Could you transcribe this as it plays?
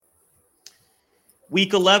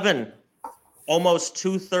Week 11, almost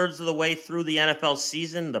 2/3 of the way through the NFL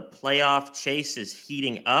season. The playoff chase is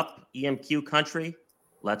heating up. EMQ country,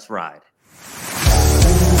 let's ride.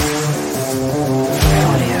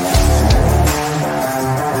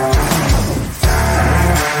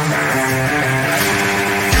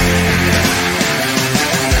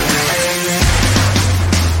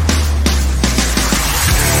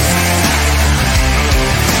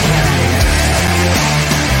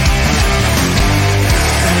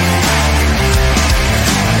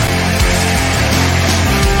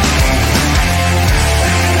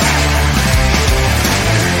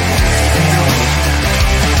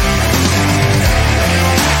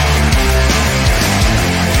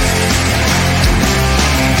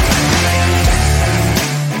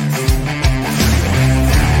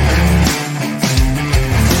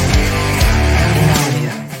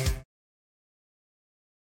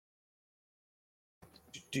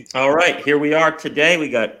 All right, here we are today. We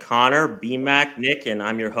got Connor, BMAC, Nick, and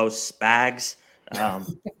I'm your host, Spags.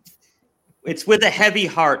 It's with a heavy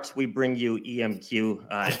heart we bring you EMQ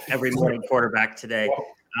every morning quarterback today.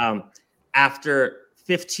 After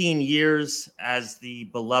 15 years as the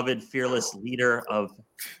beloved, fearless leader of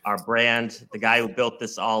our brand, the guy who built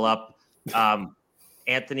this all up,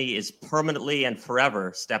 Anthony is permanently and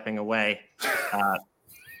forever stepping away.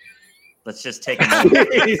 Let's just take a moment.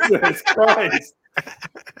 Jesus Christ.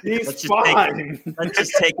 Let's take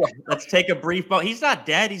a brief moment. He's not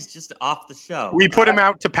dead. He's just off the show. We put him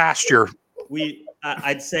out to pasture.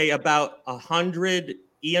 I'd say about 100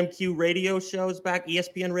 EMQ radio shows back,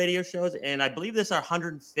 ESPN radio shows, and I believe this is our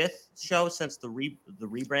 105th show since the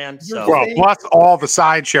rebrand. So, well, plus all the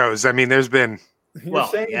side shows. I mean, there's been. You're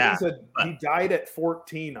saying he died at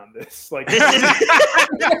 14 on this. Like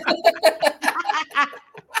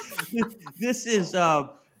this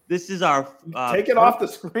is our take it off the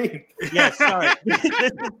screen. Yeah, sorry.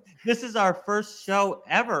 This is our first show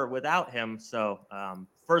ever without him. So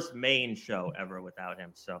first main show ever without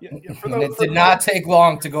him. So it did not take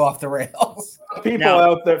long to go off the rails. For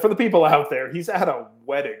the people out there, he's at a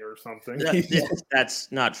wedding or something.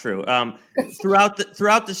 That's not true. Throughout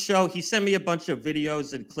the show, he sent me a bunch of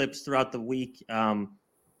videos and clips throughout the week.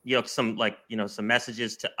 Some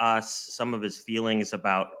messages to us, some of his feelings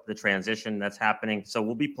about the transition that's happening. So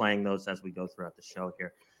we'll be playing those as we go throughout the show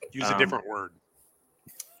here. Use a different word.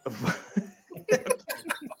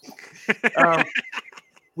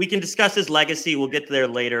 We can discuss his legacy. We'll get there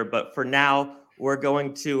later. But for now, we're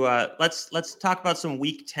going to let's talk about some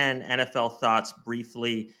Week 10 NFL thoughts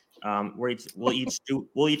briefly. We'll each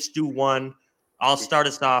do one. I'll start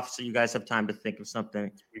us off so you guys have time to think of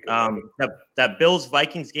something. That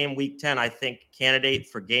Bills-Vikings game Week 10, I think, candidate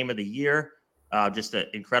for Game of the Year. Just an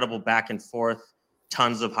incredible back and forth,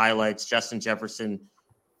 tons of highlights. Justin Jefferson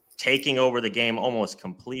taking over the game almost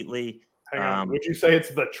completely. Hang on. Would you say it's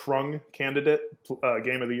the Trung candidate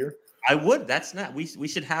Game of the Year? I would. That's not. We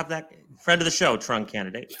should have that. Friend of the show, Trung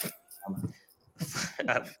candidate.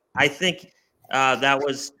 I think that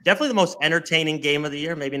was definitely the most entertaining game of the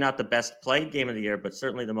year. Maybe not the best played game of the year, but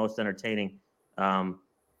certainly the most entertaining. And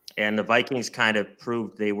the Vikings kind of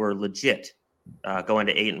proved they were legit going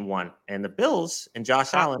to 8-1. And the Bills and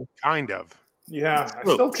Josh Allen. Kind of. Yeah, I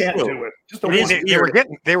still can't do it. Just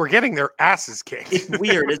they were getting their asses kicked. It's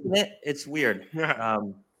weird, isn't it? It's weird. Yeah.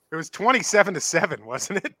 It was 27-7,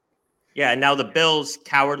 wasn't it? Yeah, and now the Bills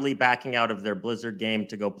cowardly backing out of their Blizzard game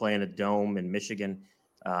to go play in a dome in Michigan.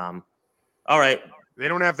 All right. They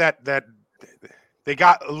don't have that they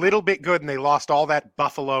got a little bit good and they lost all that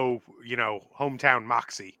Buffalo, hometown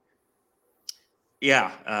moxie.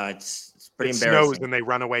 Yeah, it's pretty it embarrassing. Snows and they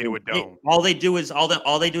run away to a dome. All they do is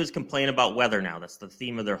complain about weather now. That's the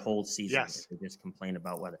theme of their whole season. Yes. They just complain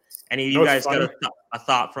about weather. Any of you guys got a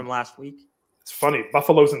thought from last week? It's funny.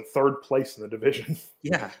 Buffalo's in third place in the division.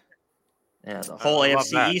 Yeah. Yeah, the whole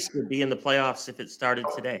AFC East would be in the playoffs if it started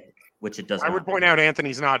today, which it doesn't. I would point out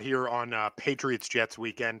Anthony's not here on Patriots-Jets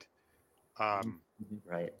weekend.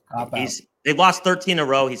 Right. They've lost 13 in a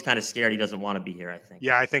row. He's kind of scared. He doesn't want to be here, I think.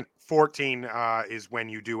 Yeah, I think 14 is when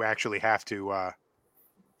you do actually have to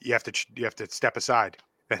you have to step aside.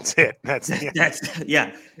 That's it. That'd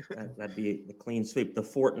be the clean sweep, the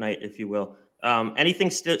fortnight, if you will. Anything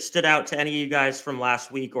stood out to any of you guys from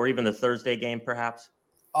last week or even the Thursday game, perhaps?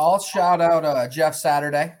 I'll shout out Jeff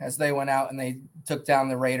Saturday as they went out and they took down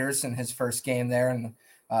the Raiders in his first game there. And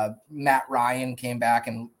Matt Ryan came back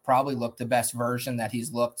and probably looked the best version that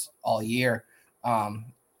he's looked all year.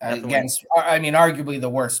 Against, arguably the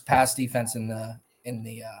worst pass defense in the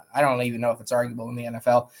I don't even know if it's arguable in the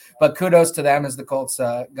NFL, but kudos to them as the Colts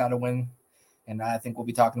got a win. And I think we'll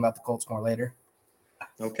be talking about the Colts more later.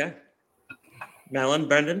 Okay. Melon,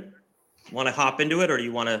 Brendan, want to hop into it, or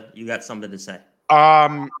you got something to say?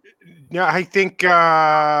 No, I think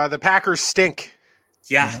the Packers stink.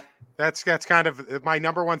 Yeah, That's kind of my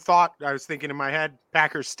number one thought. I was thinking in my head,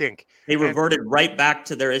 Packers stink. they reverted right back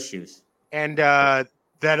to their issues. And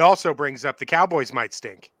that also brings up the Cowboys might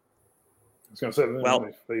stink. I was going to say, Well,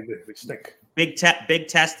 they stink. Big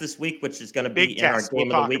test this week, which is going to be in our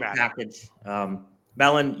game of the week package.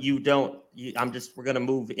 Melon, we're going to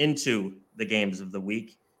move into the games of the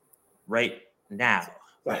week right now.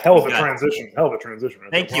 A hell of a transition.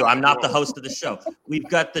 Right? Thank you. I'm not the host of the show. We've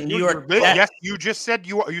got the New York. Yes, you just said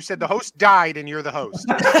you said the host died, and you're the host.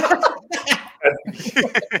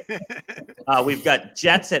 We've got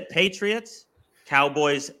Jets at Patriots,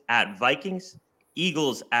 Cowboys at Vikings,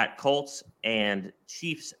 Eagles at Colts, and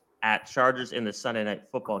Chiefs at Chargers in the Sunday Night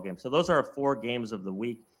Football game. So those are our 4 games of the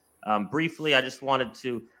week. Briefly, I just wanted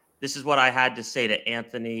to. This is what I had to say to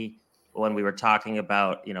Anthony when we were talking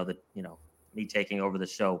about me taking over the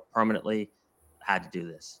show permanently. Had to do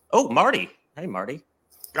this. Oh, Marty. Hey, Marty.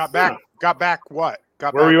 Got back. What?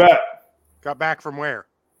 Where were you at? Got back from where?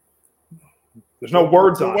 There's no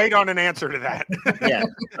words we'll on wait on an answer to that. Yeah.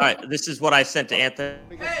 All right. This is what I sent to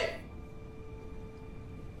Anthony. Hey!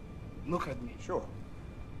 Look at me. Sure.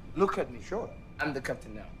 Look at me. Sure. I'm the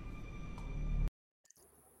captain now.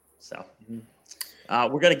 So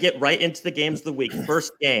we're going to get right into the games of the week.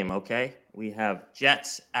 First game, okay? We have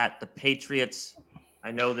Jets at the Patriots.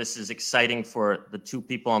 I know this is exciting for the 2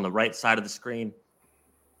 people on the right side of the screen.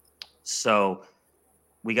 So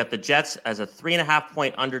we got the Jets as a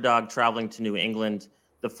 3.5-point underdog traveling to New England.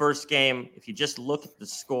 The first game, if you just look at the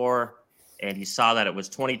score and you saw that it was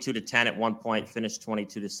 22-10 at one point, finished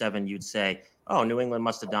 22-7, you'd say, oh, New England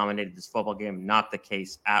must have dominated this football game. Not the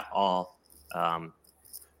case at all.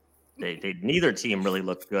 They neither team really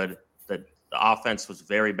looked good. The offense was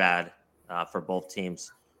very bad for both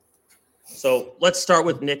teams. So let's start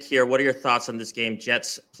with Nick here. What are your thoughts on this game?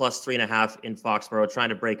 Jets plus 3.5 in Foxborough, trying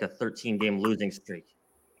to break a 13-game losing streak.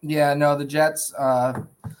 Yeah, no, the Jets,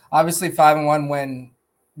 obviously 5-1 when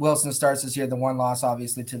Wilson starts this year. The one loss,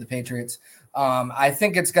 obviously, to the Patriots. I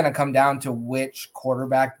think it's going to come down to which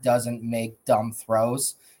quarterback doesn't make dumb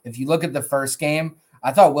throws. If you look at the first game,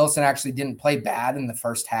 I thought Wilson actually didn't play bad in the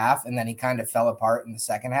first half, and then he kind of fell apart in the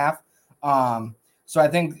second half. So I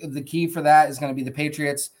think the key for that is going to be the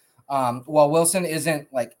Patriots. While Wilson isn't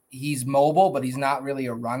he's mobile, but he's not really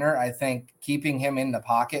a runner, I think keeping him in the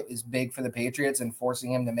pocket is big for the Patriots and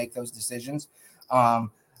forcing him to make those decisions. And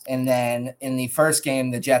then in the first game,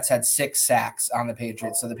 the Jets had 6 sacks on the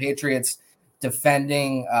Patriots. So the Patriots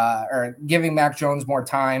defending or giving Mac Jones more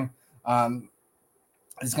time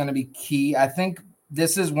is going to be key. I think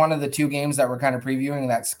this is one of the 2 games that we're kind of previewing.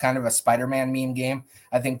 That's kind of a Spider-Man meme game.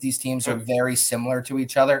 I think these teams are very similar to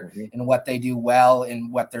each other in what they do well and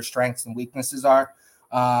what their strengths and weaknesses are.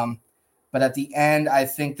 But at the end, I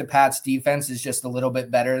think the Pats defense is just a little bit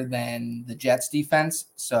better than the Jets defense.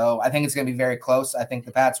 So I think it's going to be very close. I think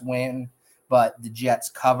the Pats win, but the Jets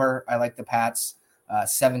cover. I like the Pats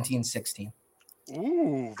 17-16.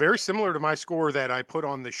 Ooh, very similar to my score that I put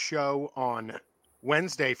on the show on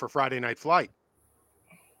Wednesday for Friday Night Flight.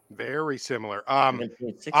 Very similar.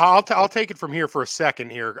 I'll take it from here for a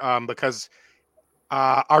second here because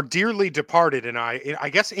our dearly departed and I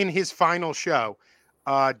guess in his final show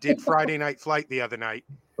did Friday Night Flight the other night.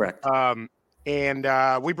 Correct.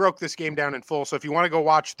 And we broke this game down in full. So if you want to go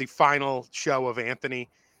watch the final show of Anthony,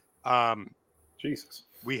 Jesus,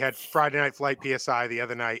 we had Friday Night Flight PSI the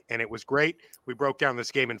other night, and it was great. We broke down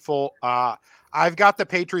this game in full. I've got the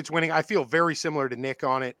Patriots winning. I feel very similar to Nick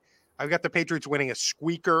on it. I've got the Patriots winning a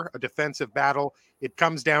squeaker, a defensive battle. It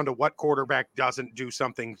comes down to what quarterback doesn't do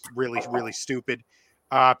something really, really stupid.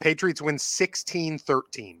 Patriots win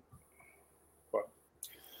 16-13.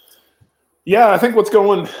 Yeah, I think what's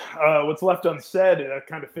left unsaid that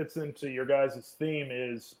kind of fits into your guys' theme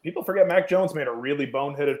is people forget Mac Jones made a really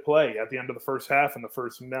boneheaded play at the end of the first half in the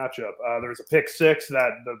first matchup. There's a pick 6 that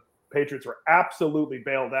the Patriots were absolutely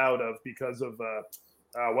bailed out of because of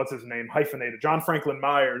what's his name, hyphenated. John Franklin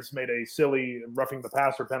Myers made a silly roughing the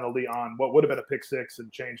passer penalty on what would have been a pick 6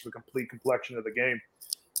 and changed the complete complexion of the game.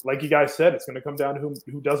 Like you guys said, it's going to come down to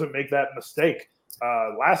who doesn't make that mistake.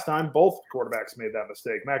 Last time, both quarterbacks made that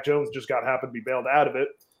mistake. Mac Jones just happened to be bailed out of it.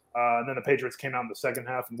 And then the Patriots came out in the second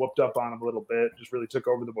half and whooped up on him a little bit, just really took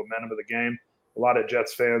over the momentum of the game. A lot of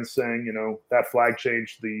Jets fans saying, that flag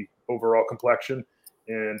changed the overall complexion,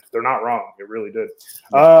 and they're not wrong. It really did.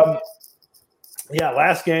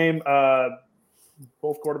 Last game,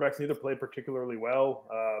 both quarterbacks neither played particularly well.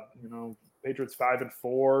 Patriots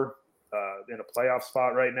 5-4 in a playoff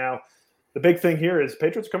spot right now. The big thing here is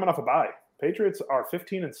Patriots coming off a bye. Patriots are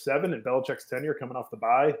 15-7 in Belichick's tenure coming off the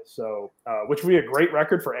bye. So, which would be a great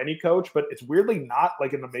record for any coach, but it's weirdly not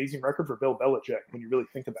like an amazing record for Bill Belichick when you really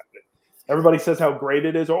think about it. Everybody says how great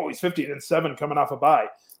it is. Oh, he's 15-7 coming off a bye.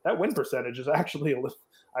 That win percentage is actually,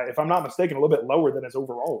 if I'm not mistaken, a little bit lower than his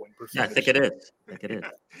overall win percentage. Yeah, I think it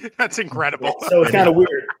is. That's incredible. So it's kind of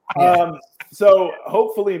weird. So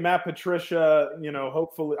hopefully Matt Patricia,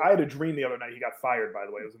 hopefully I had a dream the other night. He got fired, by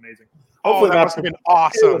the way. It was amazing. Hopefully that must have been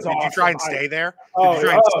awesome. Did you try and awesome. stay there? Did you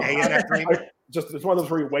try and stay in that dream? It's one of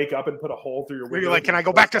those where you wake up and put a hole through your window. You're like, can I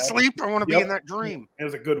go back to sleep? I want to be in that dream. It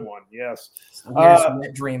was a good one. Yes.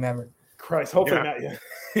 Weirdest dream ever. Christ. Hopefully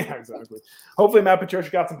yeah, exactly. Hopefully Matt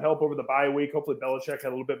Patricia got some help over the bye week. Hopefully Belichick had a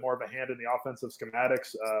little bit more of a hand in the offensive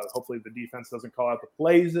schematics. Hopefully the defense doesn't call out the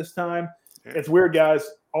plays this time. Yeah. It's weird, guys.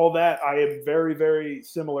 All that, I am very, very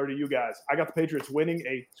similar to you guys. I got the Patriots winning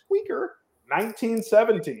a squeaker,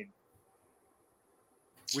 19-17.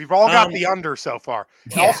 We've all got the under so far.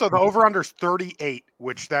 Yeah. Also, the over-under is 38,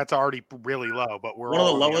 which that's already really low. But we're one of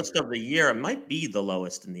the lowest of the year. It might be the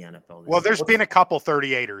lowest in the NFL. Well, there's been a couple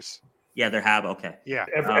 38ers. Yeah, there have. Okay. Yeah.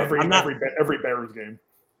 Every Bears game.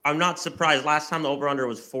 I'm not surprised. Last time the over-under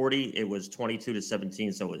was 40, it was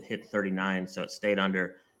 22-17, so it hit 39, so it stayed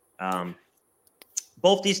under.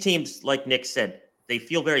 Both these teams, like Nick said, they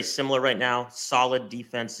feel very similar right now. Solid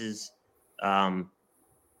defenses.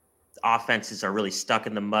 Offenses are really stuck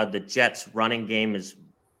in the mud. The Jets' running game is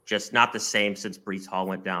just not the same since Breece Hall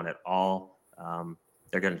went down at all.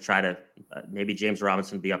 They're going to try to maybe James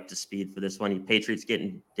Robinson be up to speed for this one. The Patriots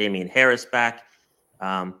getting Damian Harris back.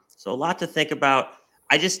 So a lot to think about.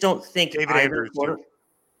 I just don't think David Andrews.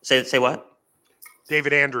 Say what?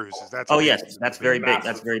 David Andrews. Yes, that's very big.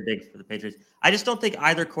 That's very big for the Patriots. I just don't think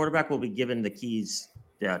either quarterback will be given the keys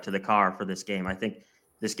to the car for this game. I think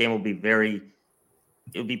this game will be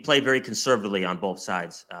played very conservatively on both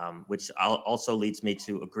sides, which also leads me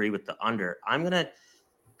to agree with the under. I'm going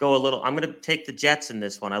to take the Jets in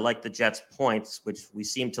this one. I like the Jets points, which we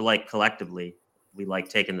seem to like collectively. We like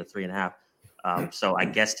taking the 3.5. So I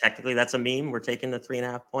guess technically that's a meme. We're taking the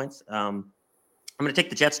 3.5 points. I'm going to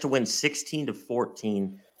take the Jets to win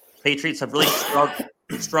 16-14. Patriots have really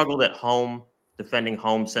struggled at home, defending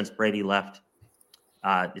home since Brady left.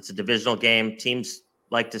 It's a divisional game. Teams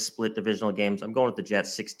like to split divisional games. I'm going with the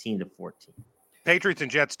Jets 16-14. Patriots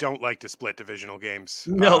and Jets don't like to split divisional games.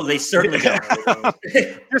 No, they certainly don't.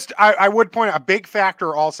 I would point out a big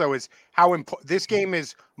factor also is how this game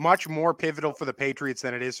is much more pivotal for the Patriots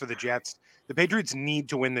than it is for the Jets. The Patriots need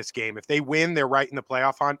to win this game. If they win, they're right in the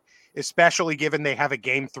playoff hunt, especially given they have a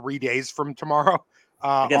game 3 days from tomorrow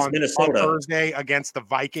against Minnesota on Thursday against the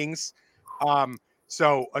Vikings.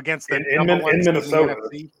 So against the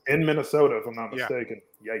in Minnesota, if I'm not mistaken.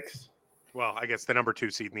 Yeah. Yikes. Well, I guess the number 2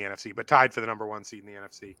 seed in the NFC, but tied for the number 1 seed in the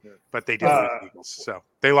NFC. Yeah. But they did lose the Eagles, so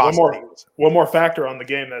they lost. One more factor on the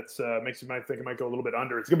game that makes you might think it might go a little bit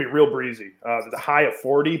under. It's going to be real breezy. There's a high of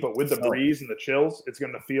 40, but with the breeze and the chills, it's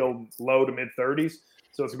going to feel low to mid 30s.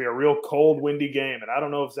 So it's going to be a real cold, windy game. And I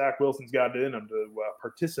don't know if Zach Wilson's got it in him to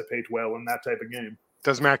participate well in that type of game.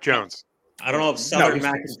 Does Mac Jones? I don't know if Southern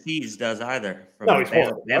Mac and Cheese does either. He's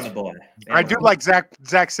Bama boy. I do like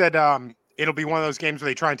Zach said it'll be one of those games where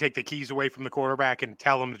they try and take the keys away from the quarterback and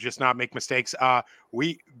tell him to just not make mistakes.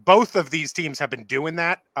 Both of these teams have been doing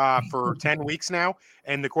that for 10 weeks now,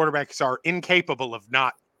 and the quarterbacks are incapable of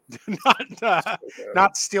not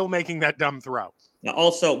still making that dumb throw. Now,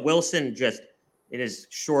 also, Wilson just in his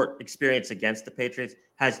short experience against the Patriots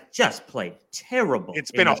has just played terrible.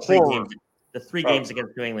 It's been a horror. The 3 games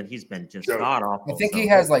against New England, he's been just god awful. I think he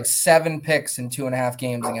has like 7 picks in 2.5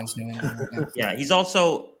 games against New England. Yeah, he's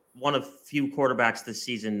also one of few quarterbacks this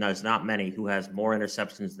season. There's not many who has more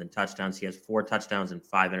interceptions than touchdowns. He has 4 touchdowns and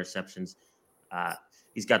 5 interceptions.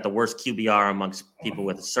 He's got the worst QBR amongst people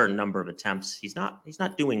with a certain number of attempts. He's not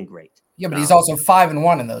doing great. Yeah, but he's also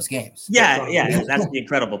 5-1 in those games. Yeah, that's the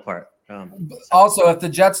incredible part. Also, if the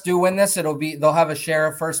Jets do win this, they'll have a share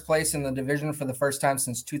of first place in the division for the first time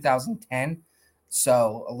since 2010.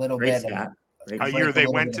 So a little bit. A year they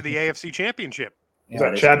went to the AFC Championship. Is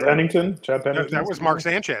that Chad Pennington? That was Mark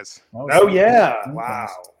Sanchez. Oh yeah! Wow.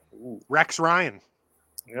 Rex Ryan.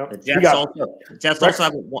 Yep. The Jets also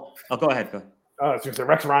have one. Oh, go ahead. I was going to say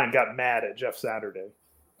Rex Ryan got mad at Jeff Saturday.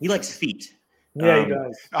 He likes feet. Yeah, he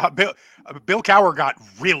does. Bill Cowher got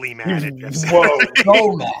really mad at Jeff Saturday. Whoa,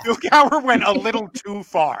 so mad. Bill Cowher went a little too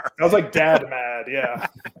far. I was like dad mad. Yeah,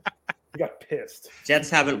 he got pissed. Jets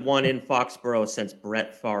haven't won in Foxborough since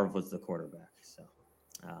Brett Favre was the quarterback. So,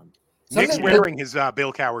 Nick's wearing his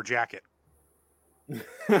Bill Cowher jacket.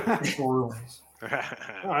 I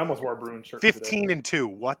almost wore a Bruins shirt. 15-2.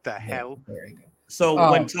 What the hell? Very good. So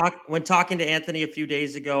when talking to Anthony a few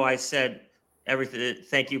days ago, I said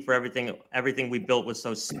thank you for everything. Everything we built was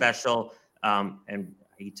so special. And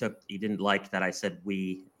he didn't like that I said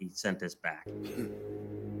he sent us back.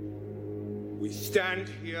 We stand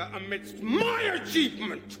here amidst my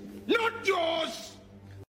achievement, not yours.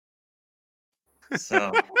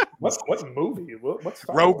 So what movie? What's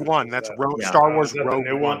Rogue One? That's Star Wars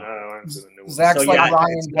Rogue One. Zach's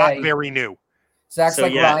Ryan it's Day. Not very new. Zach's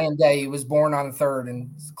Ryan Day. He was born on third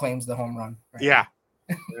and claims the home run. Right? Yeah.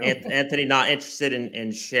 Anthony not interested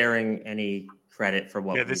in sharing any credit for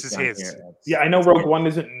what. Yeah, this is his. Here. Yeah, I know Rogue One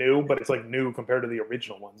isn't new, but it's like new compared to the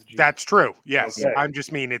original ones. That's true. Yes, okay. I'm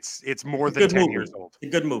just mean it's more than 10 years old. A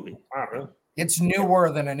good movie. Wow, really? It's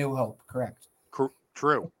newer than A New Hope. Correct.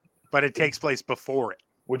 True, but it takes place before it.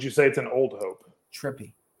 Would you say it's an Old Hope?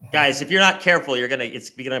 Trippy. Guys, if you're not careful, it's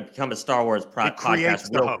gonna become a Star Wars podcast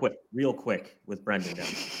real quick with Brendan.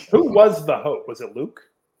 Who was the Hope? Was it Luke?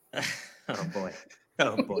 Oh boy. I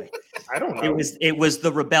don't know. It was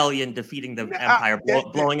the rebellion defeating the Empire,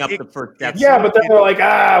 blowing up the first Death Star. Yeah, but then they're like,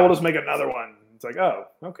 we'll just make another one. It's like, oh,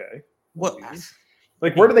 okay. What?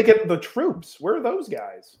 Like, where do they get the troops? Where are those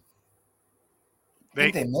guys? The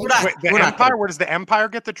Empire. Where does the Empire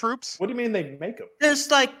get the troops? What do you mean they make them? There's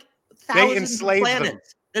like thousands of planets. Them.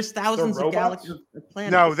 There's thousands of galaxies of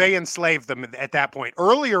planets. No, they enslave them at that point.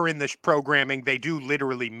 Earlier in this programming, they do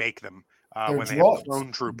literally make them when they have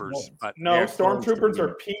clone troopers. But no, stormtroopers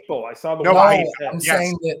are people. I saw the. No, I'm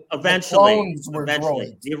saying that eventually,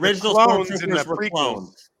 droids. The original stormtroopers were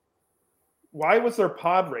clones. Why was there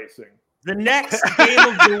pod racing? The next game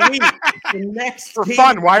of the week. For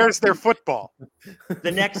fun. Why is there football?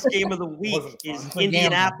 The next game of the week is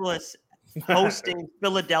Indianapolis hosting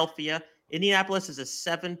Philadelphia. Indianapolis is a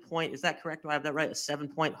 7-point. Is that correct? Do I have that right? A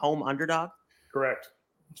 7-point home underdog? Correct.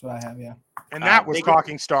 That's what I have, yeah. And that was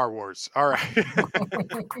talking Star Wars. All right.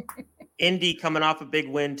 Indy coming off a big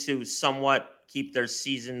win to somewhat keep their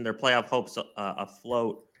playoff hopes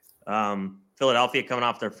afloat. Philadelphia coming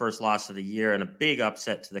off their first loss of the year and a big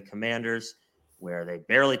upset to the Commanders, where they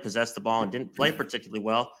barely possessed the ball and didn't play particularly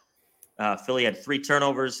well. Philly had 4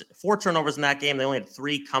 turnovers in that game. They only had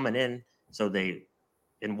 3 coming in. So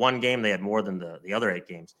in one game, they had more than the other 8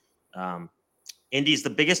 games. Indy's the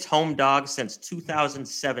biggest home dog since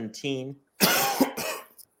 2017.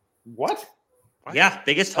 What? Yeah,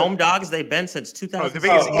 biggest home dogs they've been since 2017. The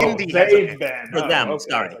biggest Indy they've been. For them, okay.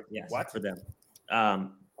 sorry. Like, yes, what? for them.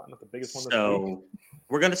 Not the biggest one. So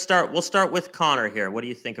we're going to start. We'll start with Connor here. What do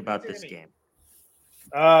you think about this game?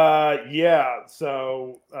 Yeah.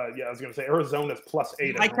 So, I was going to say Arizona's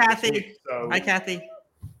 +8. Hi, Kathy. Hi, Kathy.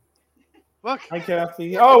 Look. Hi,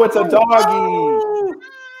 Kathy. Oh, it's a doggy.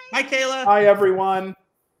 Hi, Kayla. Hi, everyone.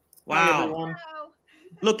 Wow. Hi, everyone.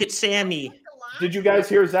 Look at Sammy. Did you guys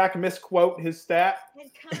hear Zach misquote his stat?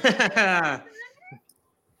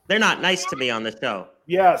 They're not nice to me on the show.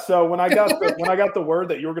 Yeah, so when I got the word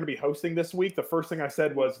that you were going to be hosting this week, the first thing I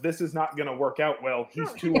said was, "This is not going to work out well.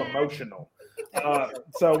 He's too emotional."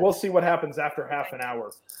 So we'll see what happens after half an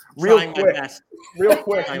hour. Real quick.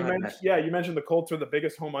 You mentioned the Colts are the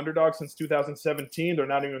biggest home underdog since 2017. They're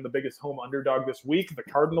not even the biggest home underdog this week. The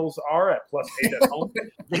Cardinals are at +8 at home.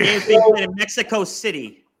 The game's being played in Mexico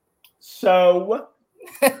City. So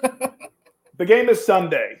the game is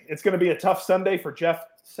Sunday. It's going to be a tough Sunday for Jeff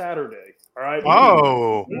Saturday. All right.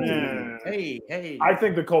 Oh. Yeah. Hey. I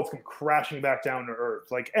think the Colts come crashing back down to earth.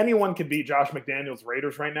 Like, anyone could beat Josh McDaniels'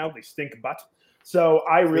 Raiders right now. They stink butt. So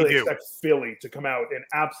I really expect Philly to come out and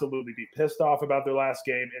absolutely be pissed off about their last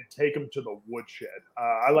game and take them to the woodshed.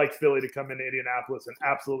 I like Philly to come into Indianapolis and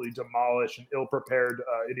absolutely demolish an ill-prepared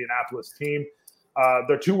Indianapolis team.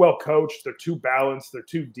 They're too well coached. They're too balanced. They're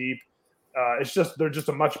too deep. They're just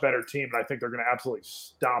a much better team, and I think they're going to absolutely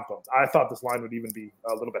stomp them. I thought this line would even be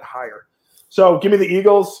a little bit higher. So give me the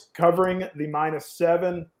Eagles covering the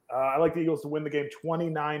 -7. I like the Eagles to win the game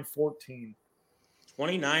 29-14.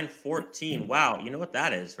 29-14. Wow. You know what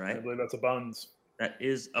that is, right? I believe that's a buns. That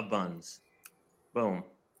is a buns. Boom.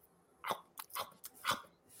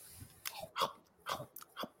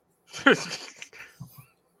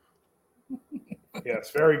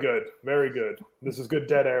 Yes, very good. Very good. This is good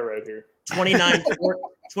dead air right here.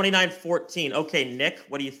 29-14. Okay, Nick,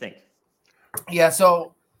 what do you think? Yeah,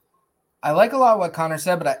 so I like a lot of what Connor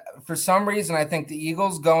said, but for some reason, I think the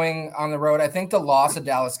Eagles going on the road, I think the loss of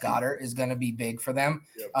Dallas Goedert is going to be big for them.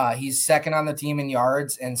 Yep. He's second on the team in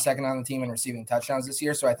yards and second on the team in receiving touchdowns this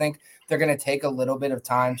year. So I think they're going to take a little bit of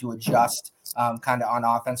time to adjust kind of on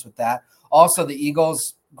offense with that. Also, the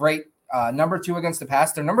Eagles, great number 2 against the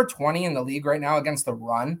pass. They're number 20 in the league right now against the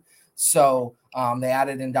run. So they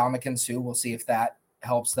added in Ndamukong Suh. We'll see if that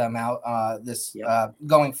helps them out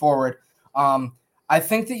going forward. I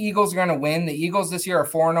think the Eagles are going to win. The Eagles this year are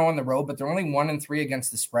 4-0 on the road, but they're only 1-3 against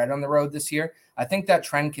the spread on the road this year. I think that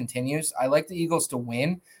trend continues. I like the Eagles to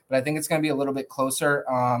win, but I think it's going to be a little bit closer.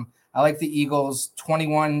 I like the Eagles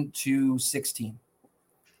 21-16.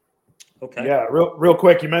 Okay. Yeah, real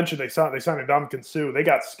quick. You mentioned they signed Ndamukong Suh. They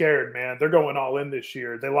got scared, man. They're going all in this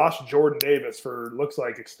year. They lost Jordan Davis for looks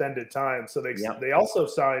like extended time. So they also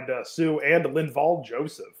signed Suh and Linval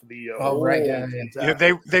Joseph. They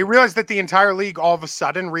realized that the entire league all of a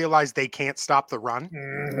sudden realized they can't stop the run,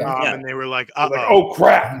 and they were like, "Oh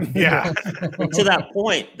crap!" Yeah. To that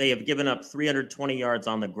point, they have given up 320 yards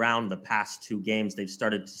on the ground the past 2 games. They've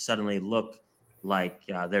started to suddenly look like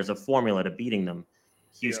there's a formula to beating them.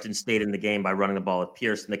 Houston stayed in the game by running the ball with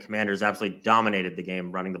Pierce, and the Commanders absolutely dominated the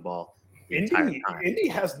game running the ball the entire time. Indy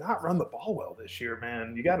has not run the ball well this year,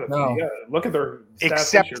 man. You got to look at their stats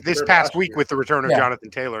except this past week with the return of Jonathan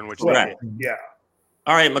Taylor, in which they did. Yeah.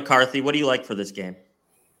 All right, McCarthy, what do you like for this game?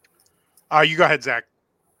 You go ahead, Zach.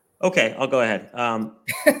 Okay, I'll go ahead.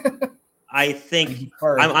 I think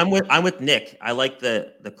I'm with Nick. I like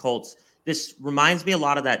the Colts. This reminds me a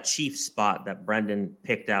lot of that Chiefs spot that Brendan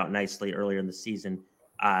picked out nicely earlier in the season.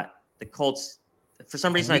 The Colts, for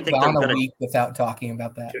some reason, I think they're going to week without talking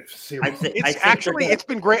about that. It's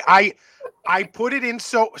been great. I put it in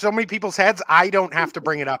so many people's heads. I don't have to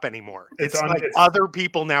bring it up anymore. It's like other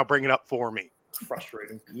people now bring it up for me.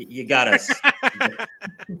 Frustrating. You got us.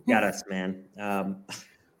 You got us, man.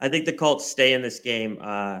 I think the Colts stay in this game.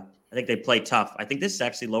 I think they play tough. I think this is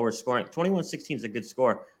actually lower scoring. 21-16 is a good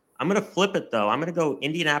score. I'm going to flip it, though. I'm going to go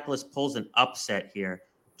Indianapolis pulls an upset here.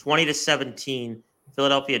 20-17.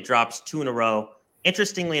 Philadelphia drops 2 in a row.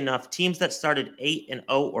 Interestingly enough, teams that started 8-0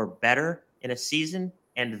 or better in a season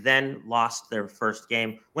and then lost their first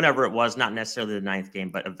game, whenever it was, not necessarily the 9th game,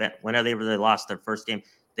 but whenever they lost their first game,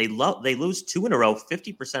 they lose 2 in a row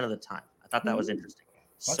 50% of the time. I thought that was interesting.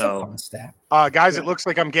 That's a fun stat. Guys, it looks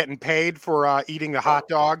like I'm getting paid for eating the hot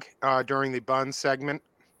dog during the buns segment.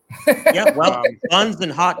 Yeah, well, buns and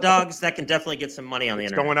hot dogs, that can definitely get some money on the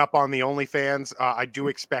internet. Going up on the OnlyFans. I do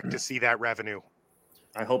expect to see that revenue.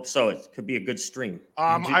 I hope so. It could be a good stream.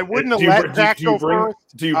 I wouldn't have let Zach go first.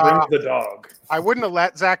 Do you bring the dog? I wouldn't have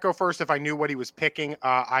let Zach go first if I knew what he was picking.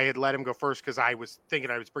 I had let him go first because I was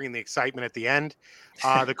thinking I was bringing the excitement at the end.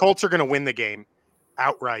 The Colts are going to win the game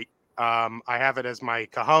outright. I have it as my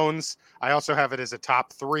cajones. I also have it as a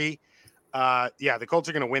top 3. The Colts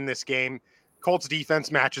are going to win this game. Colts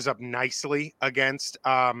defense matches up nicely against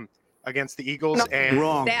the Eagles. No, and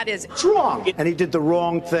wrong. That is wrong. And he did the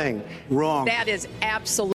wrong thing. Wrong. That is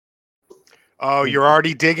absolutely. Oh, you're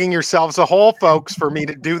already digging yourselves a hole, folks, for me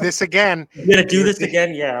to do this again. You're going to do this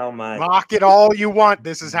again? Yeah, oh my. Mock it all you want.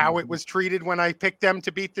 This is how it was treated when I picked them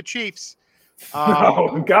to beat the Chiefs.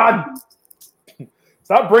 Oh, God.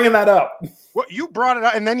 Stop bringing that up. Well, you brought it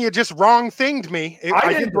up, and then you just wrong-thinged me.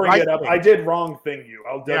 I didn't bring it up. I did wrong-thing you.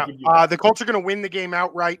 Give you the Colts are going to win the game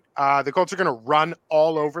outright. The Colts are going to run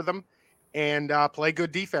all over them and play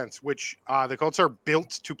good defense, which the Colts are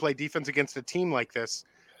built to play defense against a team like this.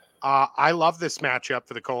 I love this matchup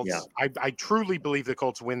for the Colts. Yeah. I truly believe the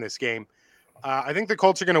Colts win this game. I think the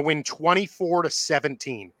Colts are going to win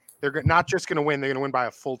 24-17. They're not just going to win; they're going to win by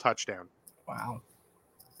a full touchdown. Wow.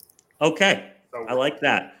 Okay. I like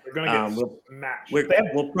that. They're going to get smashed.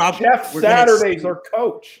 We'll probably Jeff Saturday's our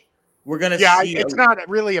coach. We're going to see. It's not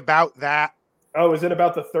really about that. Oh, is it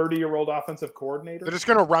about the 30-year-old offensive coordinator? They're just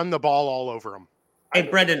going to run the ball all over them. Hey,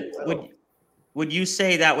 Brendan, would you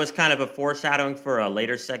say that was kind of a foreshadowing for a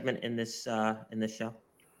later segment in this show?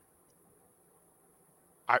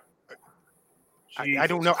 I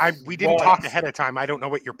don't know. We didn't talk ahead of time. I don't know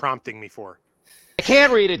what you're prompting me for. I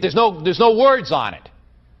can't read it. There's no words on it.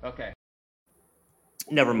 Okay.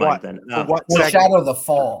 Never mind then. Foreshadow the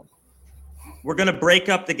fall. We're going to break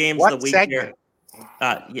up the games of the week here.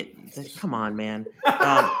 Come on, man.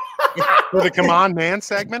 For the Come On Man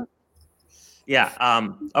segment? Yeah.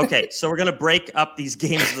 Okay, so we're going to break up these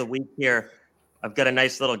games of the week here. I've got a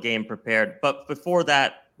nice little game prepared. But before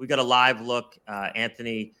that, we got a live look.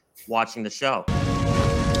 Anthony watching the show.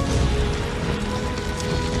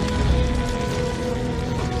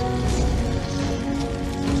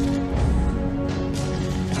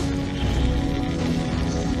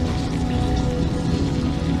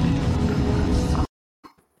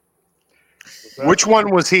 Which one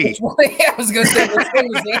was he? I was going to say, which one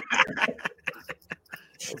was he?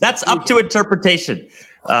 That's up to interpretation.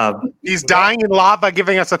 He's dying in lava,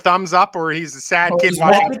 giving us a thumbs up, or he's a sad kid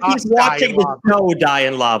watching us die in lava. Snow die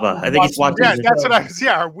in lava. I think he's watching. Yeah, that's what I was.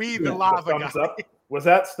 Yeah, are we the lava thumbs up? Was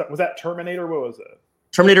that Terminator? What was it?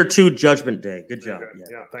 Terminator 2 Judgment Day. Good job.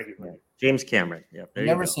 Yeah, thank you. Yeah. James Cameron. Yeah, I've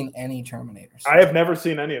never seen any Terminators. I have never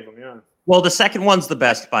seen any of them. Yeah. Well, the second one's the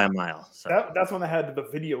best by a mile. So. That's when they had the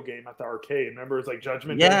video game at the arcade. Remember, it was like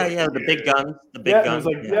Judgment Yeah, Day. yeah, the big guns. The big Yeah, guns.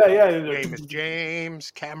 it was like, yeah. His name is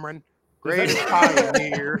James Cameron, greatest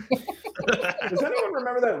pioneer. Does anyone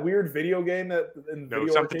remember that weird video game that in No,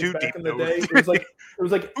 video something arcades too back deep, in the no. day? It was like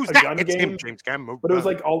Who's a that? gun It's game, him, James Cameron. but it was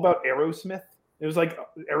like all about Aerosmith. It was like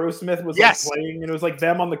Aerosmith was Yes. like playing, and it was like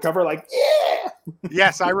them on the cover, like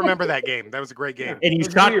Yes, I remember that game. That was a great game. And you It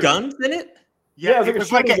was shot weird. guns in it? Yeah, it it was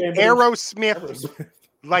was like like a an shooting game, but it was Aerosmith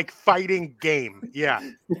like fighting game.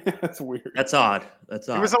 Yeah, That's weird. That's odd. That's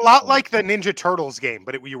odd. it was a lot like the Ninja Turtles game,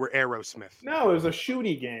 but you were Aerosmith. No, it was a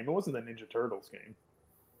shooty game. It wasn't the Ninja Turtles game.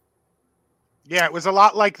 Yeah, it was a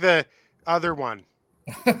lot like the other one.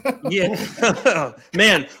 Yeah.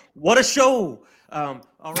 Man, what a show. All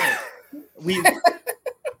right. We're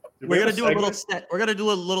gonna do a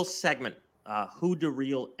little segment. Who the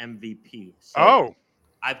real MVP? So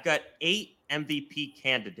I've got 8 MVP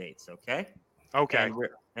candidates. Okay. Okay.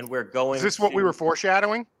 And we're going. Is this what we were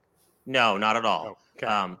foreshadowing? No, not at all.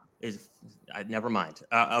 Oh, okay. Never mind.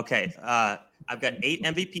 Okay. I've got 8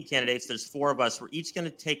 MVP candidates. There's 4 of us. We're each going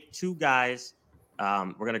to take 2 guys.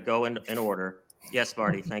 We're going to go in order. Yes,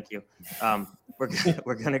 Marty. Thank you. We're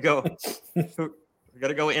going to go. We're going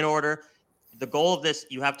to go in order. The goal of this,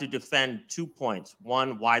 you have to defend 2 points.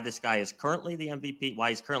 1, why this guy is currently the MVP, why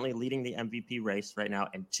he's currently leading the MVP race right now,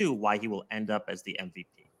 and 2, why he will end up as the MVP.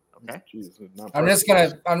 Okay. Jeez, I'm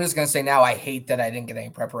just gonna say now. I hate that I didn't get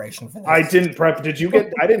any preparation for this. I didn't prep. Did you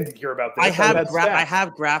get? I didn't hear about this. I have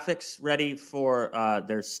graphics ready for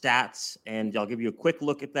their stats, and I'll give you a quick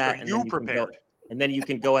look at that. And then you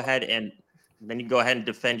can go ahead and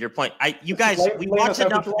defend your point. You guys, we watch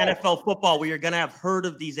enough NFL football where you're going to have heard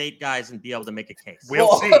of these 8 guys and be able to make a case.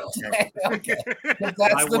 We'll see. Okay. If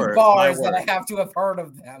that's the bars that I have to have heard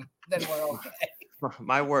of them, then we're okay.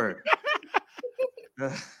 My word.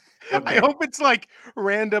 I hope it's like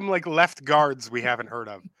random, like left guards we haven't heard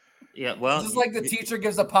of. Yeah, well, this is like the teacher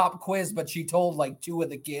gives a pop quiz, but she told like 2 of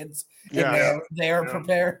the kids, and they're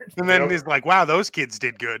prepared. And then he's like, "Wow, those kids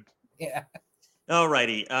did good." Yeah. All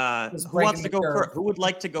righty. Who wants to go first? Who would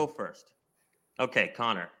like to go first? Okay,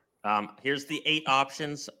 Connor. Here's the 8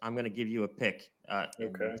 options. I'm going to give you a pick.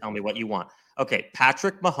 Okay. Tell me what you want. Okay,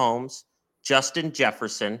 Patrick Mahomes, Justin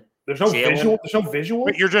Jefferson. There's no visual. There's no visual.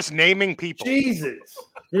 But you're just naming people. Jesus.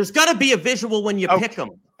 There's got to be a visual when you pick them.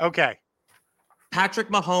 Okay. Patrick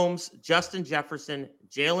Mahomes, Justin Jefferson,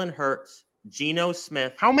 Jalen Hurts, Geno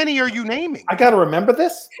Smith. How many are you naming? I got to remember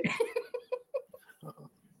this.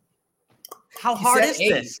 How hard is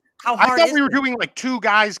this? How I hard thought is we were this? doing like 2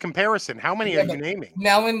 guys comparison. How many are you naming?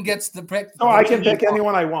 Melvin gets the pick. No, I can pick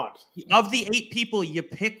anyone I want. Of the 8 people, you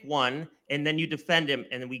pick one, and then you defend him,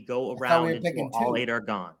 and then we go around until all 8 are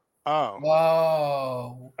gone. Oh.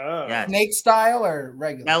 Whoa. Yes. Snake style or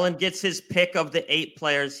regular? Melon gets his pick of the 8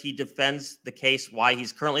 players. He defends the case why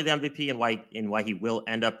he's currently the MVP and why he will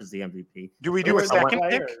end up as the MVP. Do we do a second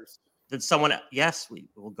pick? Did someone? Yes, we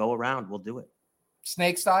will go around. We'll do it.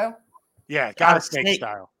 Snake style? Yeah, got a snake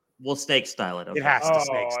style. We'll snake style it. Okay. It has to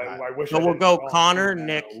snake style. I wish so we'll go Connor,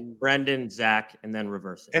 Nick, Brendan, Zach, and then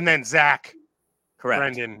reverse it. And then Zach. Correct.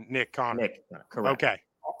 Brendan, Nick, Connor. Nick, correct. Okay.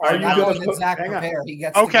 Are you going to Zach prepare? He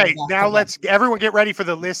gets okay, now let's everyone get ready for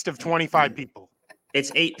the list of 25 people.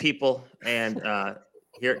 It's 8 people, and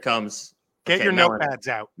here it comes. Get your Melon. notepads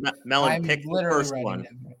out. Melon, pick the first one.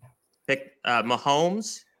 Pick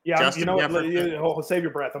Mahomes. Yeah, Justin you know what? Jefferson. Save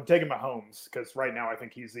your breath. I'm taking Mahomes because right now I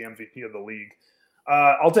think he's the MVP of the league.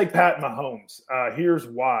 I'll take Pat Mahomes. Here's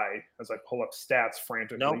why. As I pull up stats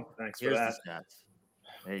frantically. Nope. Thanks Here's for that. the stats.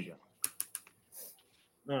 There you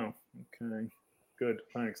go. Oh, okay. Good.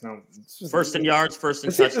 Thanks. Now, first in yards, first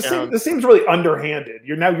in touchdowns. This seems really underhanded.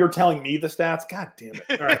 You're telling me the stats. God damn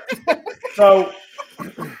it! All right. So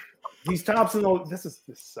he's tops in the. This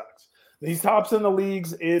sucks. He's tops in the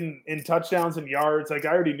leagues in touchdowns and yards. Like I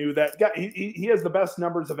already knew that. He has the best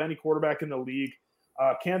numbers of any quarterback in the league.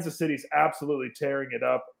 Kansas City's absolutely tearing it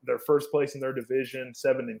up. They're first place in their division,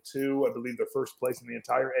 7-2. I believe they're first place in the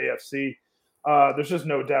entire AFC. There's just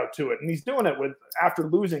no doubt to it. And he's doing it after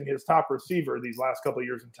losing his top receiver these last couple of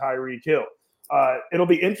years in Tyreek Hill. It'll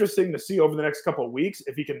be interesting to see over the next couple of weeks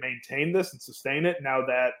if he can maintain this and sustain it now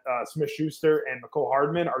that Smith-Schuster and McCole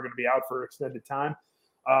Hardman are going to be out for extended time.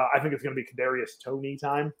 I think it's going to be Kadarius Toney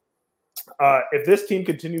time. If this team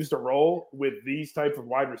continues to roll with these type of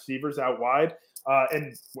wide receivers out wide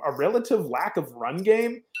and a relative lack of run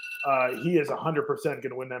game, he is 100% going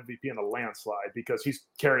to win MVP in a landslide because he's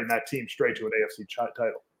carrying that team straight to an AFC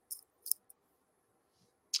title.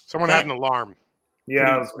 Someone had an alarm.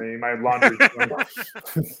 Yeah, it was me. My laundry.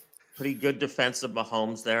 Pretty good defense of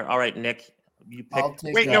Mahomes there. All right, Nick, you picked.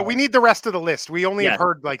 Wait, no, we need the rest of the list. We only have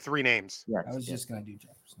heard like 3 names. Yeah, I was just going to do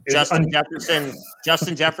Jefferson.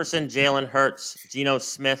 Justin Jefferson, Jalen Hurts, Geno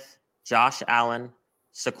Smith, Josh Allen,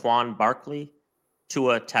 Saquon Barkley,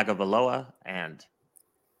 Tua Tagovailoa, and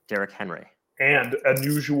Derrick Henry. And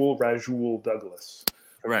unusual Rasul Douglas.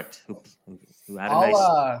 Correct. Who had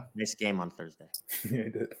a nice game on Thursday. Yeah, he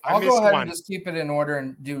did. I'll go ahead and just keep it in order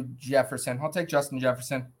and do Jefferson. I'll take Justin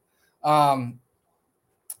Jefferson.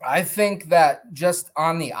 I think that just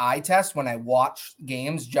on the eye test, when I watch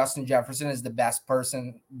games, Justin Jefferson is the best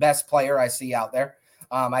player I see out there.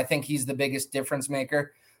 I think he's the biggest difference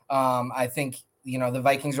maker. I think, the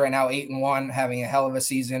Vikings right now, 8-1, having a hell of a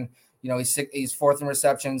season. He's fourth in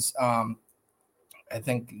receptions. I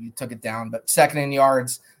think you took it down, but second in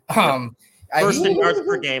yards. First in yards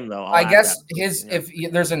per game, though. I guess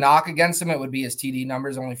if there's a knock against him, it would be his TD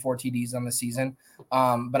numbers, only 4 TDs on the season.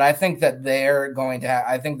 But I think that they're going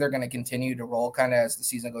to continue to roll kind of as the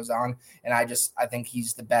season goes on. And I think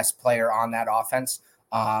he's the best player on that offense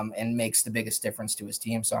and makes the biggest difference to his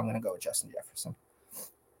team. So I'm going to go with Justin Jefferson.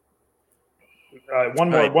 One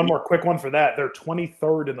more quick one for that. They're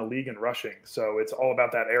 23rd in the league in rushing, so it's all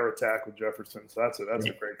about that air attack with Jefferson. So that's a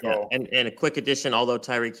great call. Yeah. And a quick addition: although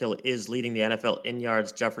Tyreek Hill is leading the NFL in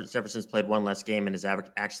yards, Jefferson's played one less game and is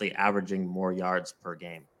actually averaging more yards per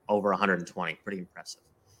game, over 120. Pretty impressive.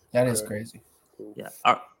 That is crazy. Yeah.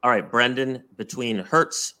 All right, Brendan. Between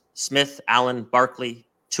Hurts, Smith, Allen, Barkley,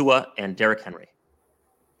 Tua, and Derrick Henry.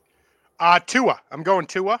 Tua. I'm going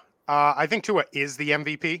Tua. I think Tua is the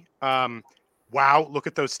MVP. Wow, look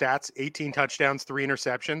at those stats. 18 touchdowns, 3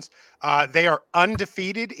 interceptions. They are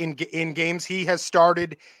undefeated in games he has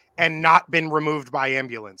started and not been removed by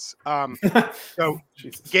ambulance. So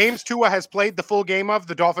games Tua has played the full game of,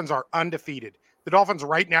 the Dolphins are undefeated. The Dolphins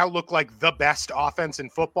right now look like the best offense in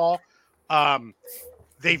football.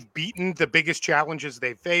 They've beaten the biggest challenges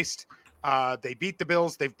they've faced. They beat the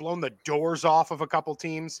Bills. They've blown the doors off of a couple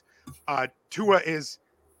teams. Tua is...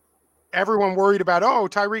 Everyone worried about,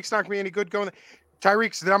 Tyreek's not going to be any good going.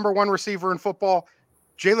 Tyreek's the number 1 receiver in football.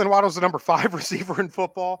 Jalen Waddle's the number 5 receiver in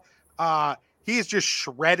football. He is just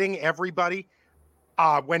shredding everybody.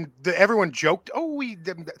 When everyone joked,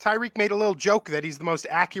 Tyreek made a little joke that he's the most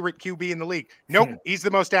accurate QB in the league. Nope, he's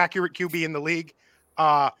the most accurate QB in the league.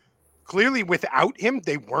 Clearly, without him,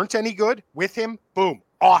 they weren't any good. With him, boom,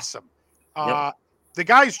 awesome. The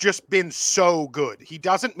guy's just been so good. He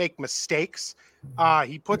doesn't make mistakes.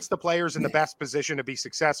 He puts the players in the best position to be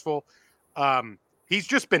successful. He's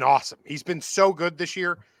just been awesome. He's been so good this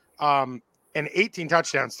year. And 18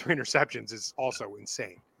 touchdowns, 3 interceptions is also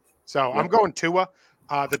insane. So I'm going Tua.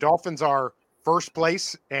 The Dolphins are first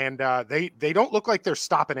place, and they don't look like they're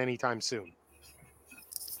stopping anytime soon.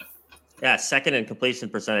 Yeah, second in completion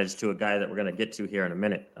percentage to a guy that we're going to get to here in a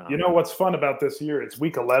minute. You know what's fun about this year? It's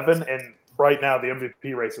week 11, and right now the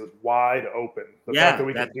MVP race is wide open. The fact that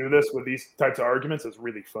we can do this with these types of arguments is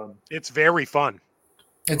really fun. It's very fun.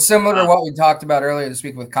 It's similar to what we talked about earlier this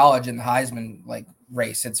week with college and the Heisman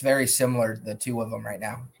race. It's very similar to the two of them right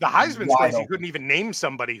now. The Heisman's crazy. You couldn't even name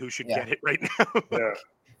somebody who should get it right now.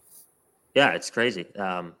 Yeah, it's crazy.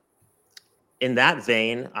 In that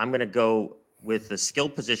vein, I'm going to go with the skill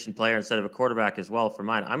position player instead of a quarterback as well for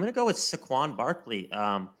mine. I'm going to go with Saquon Barkley.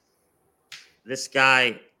 This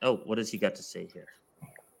guy, what does he got to say here?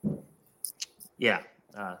 Yeah.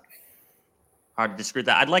 Hard to disagree with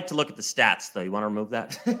that. I'd like to look at the stats, though. You want to remove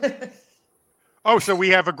that? So we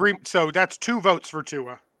have agreement. So that's 2 votes for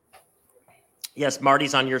Tua. Yes,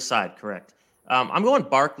 Marty's on your side. Correct. I'm going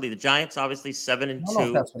Barkley. The Giants, obviously, 7-2. I don't know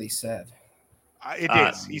if that's what he said. It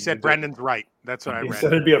is. He said Brendan's right. That's what I read. He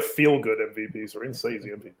said it'd be a feel-good MVP, so he didn't say he's the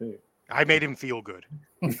MVP. I made him feel good.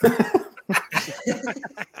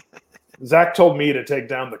 Zach told me to take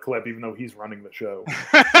down the clip, even though he's running the show.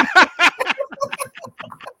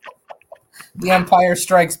 The Empire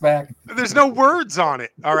Strikes Back. There's no words on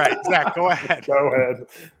it. All right, Zach, go ahead. Go ahead.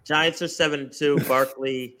 Giants are 7-2.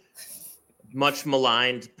 Barkley, much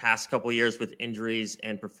maligned past couple years with injuries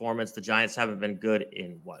and performance. The Giants haven't been good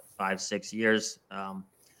in 5-6 years.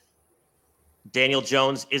 Daniel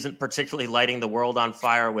Jones isn't particularly lighting the world on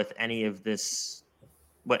fire with any of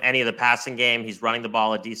the passing game. He's running the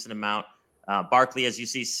ball a decent amount. Barkley, as you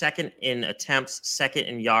see, second in attempts, second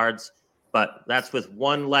in yards, but that's with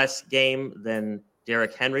 1 less game than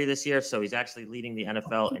Derrick Henry this year. So he's actually leading the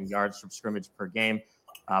NFL in yards from scrimmage per game.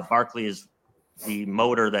 Barkley is the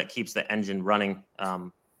motor that keeps the engine running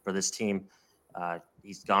for this team.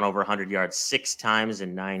 He's gone over 100 yards 6 times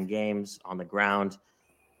in 9 games on the ground.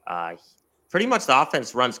 pretty much the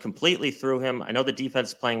offense runs completely through him. I know the defense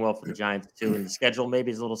is playing well for the Giants too, and the schedule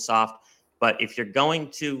maybe is a little soft. But if you're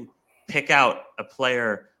going to pick out a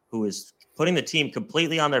player who is putting the team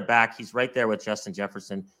completely on their back, he's right there with Justin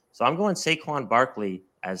Jefferson. So I'm going Saquon Barkley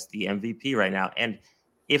as the MVP right now. And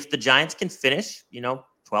if the Giants can finish, 12-5,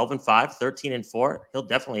 13-4, he'll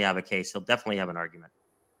definitely have a case. He'll definitely have an argument.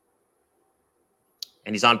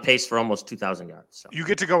 And he's on pace for almost 2,000 yards. So. You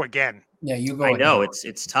get to go again. Yeah, you go. I know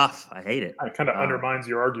it's tough. I hate it. It kind of undermines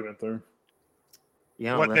your argument there.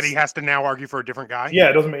 That he has to now argue for a different guy? Yeah,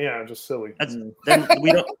 it doesn't. Yeah, just silly. Then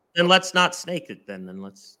we don't. Then let's not snake it. Then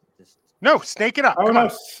let's just snake it up. Oh no,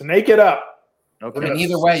 snake it up. Okay. And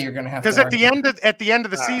either way, you're going to have because at the end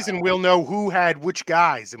of the season, we'll know who had which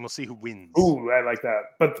guys, and we'll see who wins. Ooh, I like that.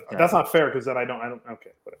 But that's not fair because then I don't. Okay,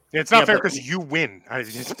 it's not fair because you win.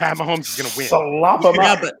 Pat Mahomes is going to win. Slop him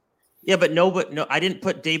up. But no. I didn't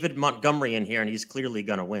put David Montgomery in here, and he's clearly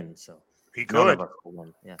going to win. So he could.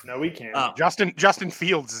 Yeah. No, we can't. Justin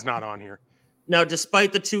Fields is not on here. Now,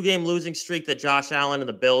 despite the 2-game losing streak that Josh Allen and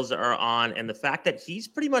the Bills are on, and the fact that he's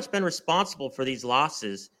pretty much been responsible for these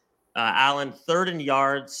losses, Allen 3rd in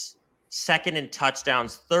yards, 2nd in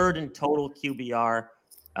touchdowns, 3rd in total QBR.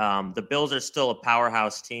 The Bills are still a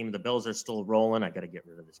powerhouse team. The Bills are still rolling. I got to get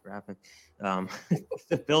rid of this graphic.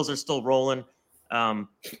 The Bills are still rolling.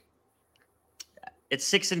 It's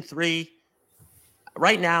 6-3.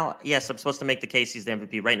 Right now, yes, I'm supposed to make the case he's the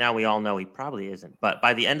MVP. Right now, we all know he probably isn't. But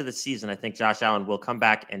by the end of the season, I think Josh Allen will come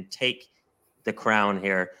back and take the crown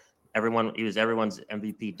here. He was everyone's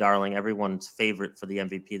MVP darling, everyone's favorite for the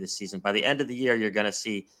MVP this season. By the end of the year, you're going to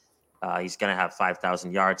see he's going to have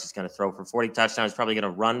 5,000 yards. He's going to throw for 40 touchdowns. He's probably going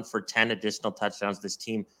to run for 10 additional touchdowns. This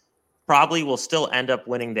team probably will still end up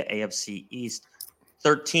winning the AFC East.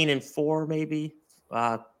 13-4, maybe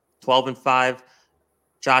 12-5.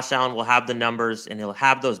 Josh Allen will have the numbers, and he'll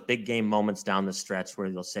have those big game moments down the stretch where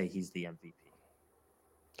they'll say he's the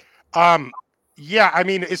MVP. Yeah, I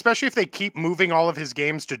mean, especially if they keep moving all of his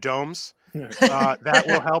games to domes, that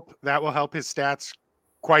will help. That will help his stats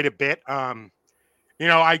quite a bit. I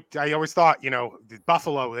always thought,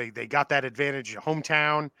 Buffalo, they got that advantage,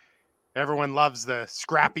 hometown. Everyone loves the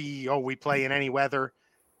scrappy. Oh, we play in any weather.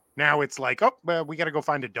 Now it's like, we got to go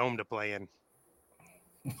find a dome to play in.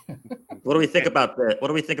 What do we think about that? What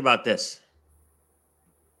do we think about this?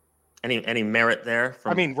 Any merit there?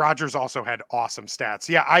 Rodgers also had awesome stats.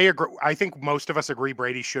 Yeah, I agree. I think most of us agree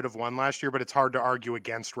Brady should have won last year, but it's hard to argue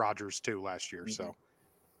against Rodgers too last year. Mm-hmm. So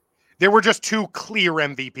there were just 2 clear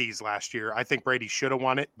MVPs last year. I think Brady should have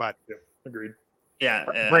won it, but agreed. Yeah,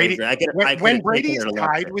 Brady. When Brady's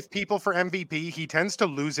tied with people for MVP, he tends to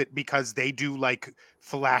lose it because they do like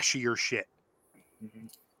flashier shit. Mm-hmm.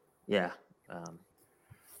 Yeah.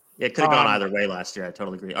 It could have gone either way last year. I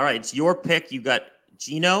totally agree. All right, it's your pick. You got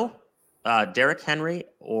Geno, Derrick Henry,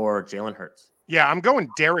 or Jalen Hurts. Yeah, I'm going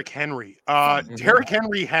Derrick Henry. Derrick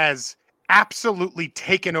Henry has absolutely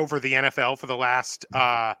taken over the NFL for the last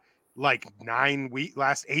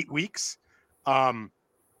 8 weeks.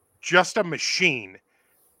 Just a machine.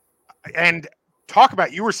 And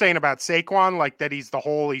you were saying about Saquon, like that he's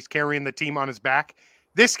carrying the team on his back.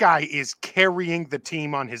 This guy is carrying the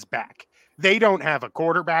team on his back. They don't have a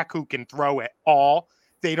quarterback who can throw at all.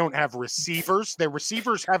 They don't have receivers. Their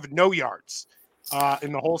receivers have no yards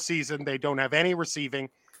in the whole season. They don't have any receiving.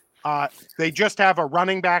 They just have a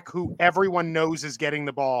running back who everyone knows is getting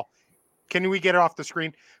the ball. Can we get it off the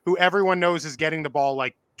screen? Who everyone knows is getting the ball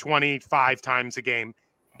like 25 times a game,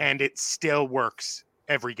 and it still works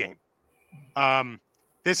every game.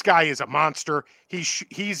 This guy is a monster.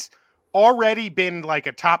 He's already been like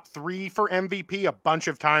a top 3 for MVP a bunch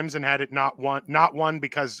of times and had it not won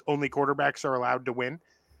because only quarterbacks are allowed to win.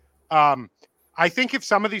 I think if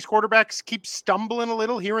some of these quarterbacks keep stumbling a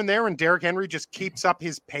little here and there and Derrick Henry just keeps up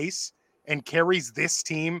his pace and carries this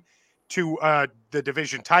team to the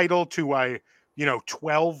division title, to a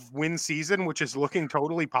 12-win season, which is looking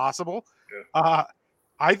totally possible. Yeah.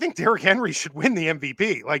 I think Derrick Henry should win the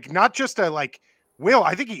MVP. Like, not just I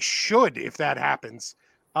think he should if that happens.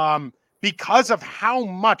 Because of how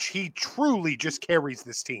much he truly just carries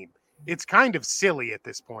this team. It's kind of silly at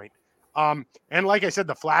this point. And like I said,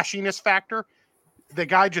 the flashiness factor, the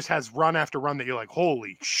guy just has run after run that you're like,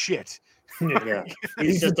 holy shit. Yeah.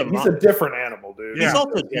 He's a different animal, dude. He's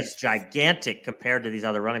also just gigantic compared to these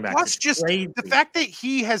other running backs. Plus, just the fact that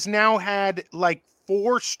he has now had like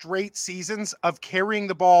 4 straight seasons of carrying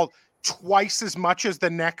the ball twice as much as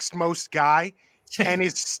the next most guy and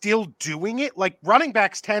is still doing it. Like, running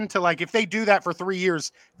backs tend to, like, if they do that for 3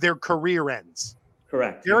 years, their career ends.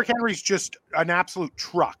 Correct. Derrick Henry's just an absolute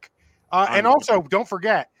truck. And also, don't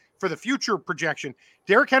forget, for the future projection,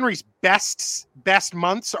 Derrick Henry's best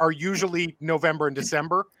months are usually November and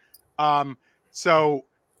December. So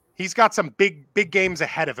he's got some big games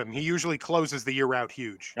ahead of him. He usually closes the year out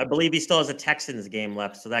huge. I believe he still has a Texans game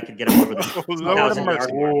left, so that could get him over the Lord of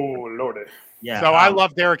mercy. Oh, Lordy. Yeah. So I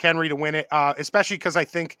love Derrick Henry to win it, especially because I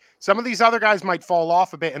think some of these other guys might fall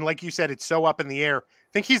off a bit. And like you said, it's so up in the air.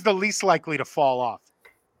 I think he's the least likely to fall off.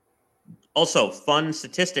 Also, fun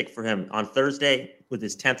statistic for him. On Thursday, with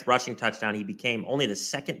his 10th rushing touchdown, he became only the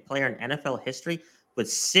second player in NFL history with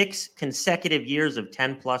 6 consecutive years of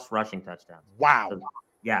 10-plus rushing touchdowns. Wow. So,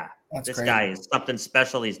 yeah, That's this crazy. guy is something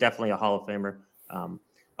special. He's definitely a Hall of Famer.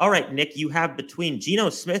 All right, Nick, you have between Geno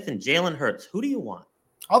Smith and Jalen Hurts. Who do you want?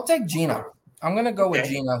 I'll take Geno. I'm going to go with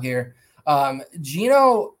Geno here.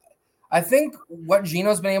 Geno, I think what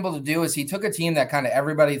Geno's been able to do is he took a team that kind of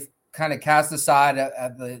everybody kind of cast aside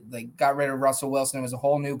they got rid of Russell Wilson. It was a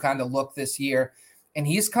whole new kind of look this year. And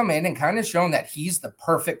he's come in and kind of shown that he's the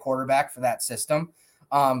perfect quarterback for that system.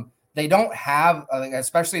 They don't have,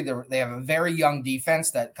 especially they have a very young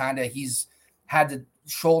defense that kind of he's had to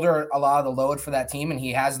shoulder a lot of the load for that team. And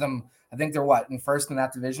he has them, I think they're in first in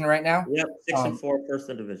that division right now? Yep, 6-4, first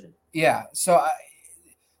in division. Yeah. So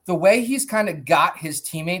the way he's kind of got his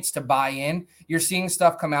teammates to buy in, you're seeing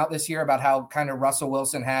stuff come out this year about how kind of Russell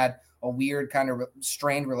Wilson had a weird kind of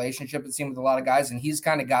strained relationship, it seemed, with a lot of guys. And he's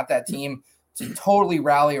kind of got that team to totally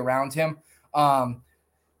rally around him.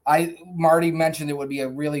 Marty mentioned it would be a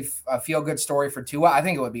really feel-good story for Tua. I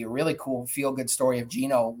think it would be a really cool feel-good story if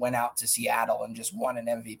Geno went out to Seattle and just won an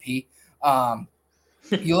MVP.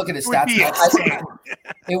 You look at his stats.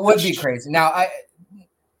 It would be crazy. Now,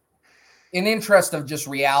 in interest of just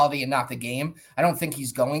reality and not the game, I don't think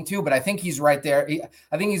he's going to, but I think he's right there.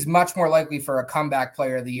 I think he's much more likely for a comeback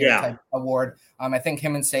player of the year type award. I think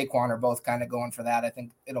him and Saquon are both kind of going for that. I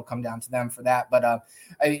think it'll come down to them for that. But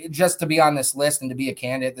just to be on this list and to be a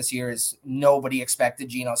candidate this year is nobody expected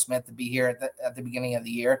Geno Smith to be here at the beginning of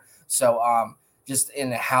the year. So just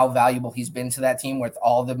in how valuable he's been to that team with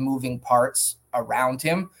all the moving parts around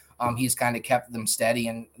him, he's kind of kept them steady,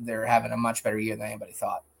 and they're having a much better year than anybody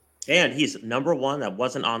thought. And he's number one. That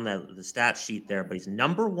wasn't on the stat sheet there, but he's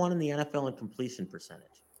number one in the NFL in completion percentage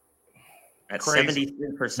at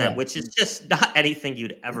 73%, which is just not anything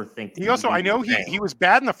you'd ever think. He also, I know he was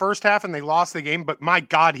bad in the first half and they lost the game, but my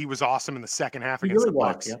God, he was awesome in the second half against the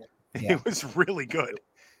Bucs. He was really good.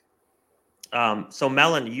 So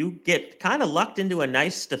Mellon, you get kind of lucked into a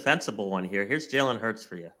nice defensible one here. Here's Jalen Hurts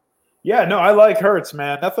for you. Yeah, no, I like Hurts,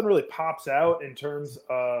 man. Nothing really pops out in terms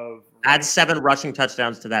of – Add 7 rushing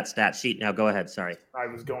touchdowns to that stat sheet. Now go ahead. Sorry. I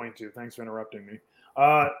was going to. Thanks for interrupting me.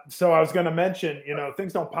 So I was going to mention,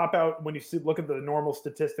 things don't pop out when you look at the normal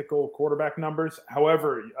statistical quarterback numbers.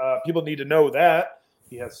 However, people need to know that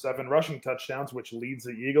he has 7 rushing touchdowns, which leads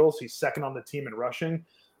the Eagles. He's second on the team in rushing.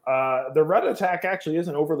 The run attack actually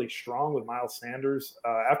isn't overly strong with Miles Sanders.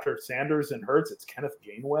 After Sanders and Hurts, it's Kenneth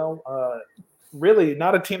Gainwell. Really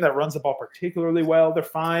not a team that runs the ball particularly well. They're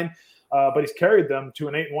fine, but he's carried them to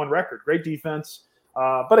an 8-1 record. Great defense.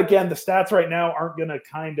 But again, the stats right now aren't going to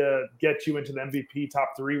kind of get you into the MVP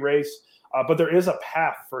top 3 race. But there is a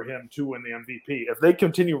path for him to win the MVP. If they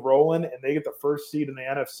continue rolling and they get the first seed in the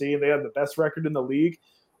NFC and they have the best record in the league,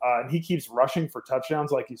 and he keeps rushing for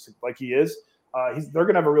touchdowns like he is, they're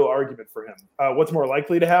going to have a real argument for him. What's more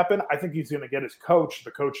likely to happen? I think he's going to get his coach,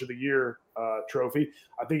 the Coach of the Year trophy.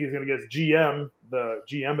 I think he's going to get his GM, the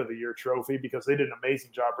GM of the Year trophy, because they did an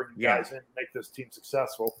amazing job bringing guys in to make this team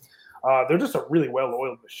successful. They're just a really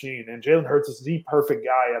well-oiled machine, and Jalen Hurts is the perfect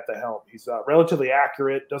guy at the helm. He's relatively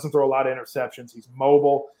accurate, doesn't throw a lot of interceptions. He's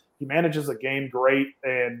mobile. He manages the game great,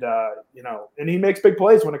 and and he makes big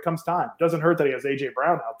plays when it comes time. Doesn't hurt that he has A.J.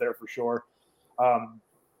 Brown out there for sure.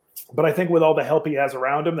 But I think with all the help he has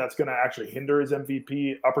around him, that's going to actually hinder his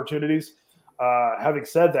MVP opportunities. Having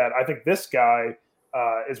said that, I think this guy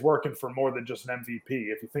is working for more than just an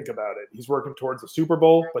MVP. If you think about it, he's working towards a Super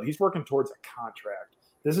Bowl, but he's working towards a contract.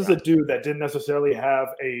 This is a dude that didn't necessarily have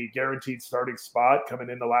a guaranteed starting spot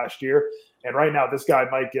coming into last year. And right now, this guy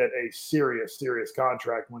might get a serious, serious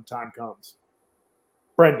contract when time comes.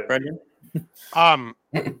 Brendan.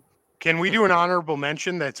 Can we do an honorable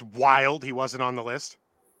mention that's wild? He wasn't on the list.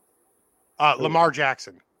 Lamar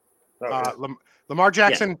Jackson. Lamar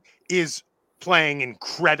Jackson is playing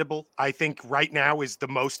incredible. I think right now is the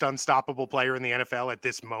most unstoppable player in the NFL at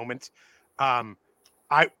this moment.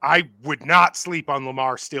 I would not sleep on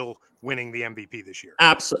Lamar still winning the MVP this year.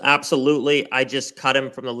 Absolutely. I just cut him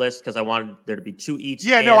from the list because I wanted there to be 2 each.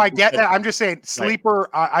 Yeah, no, I get that. I'm just saying sleeper.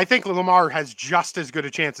 Right. I think Lamar has just as good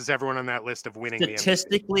a chance as everyone on that list of winning the MVP.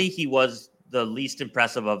 Statistically, he was the least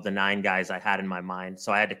impressive of the 9 guys I had in my mind,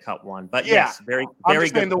 so I had to cut one. But yes, very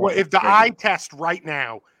good. If the eye test right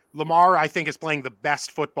now, Lamar, I think, is playing the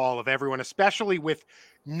best football of everyone, especially with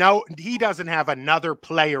he doesn't have another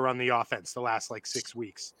player on the offense the last 6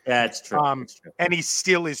 weeks. Yeah, it's true. And he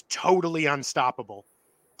still is totally unstoppable.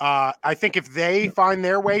 I think if they find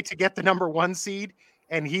their way to get the number 1 seed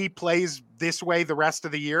and he plays this way the rest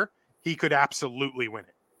of the year, he could absolutely win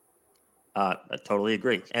it. I totally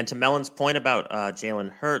agree. And to Melon's point about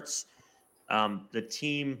Jalen Hurts, the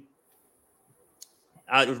team,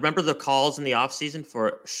 remember the calls in the offseason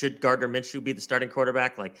for should Gardner Minshew be the starting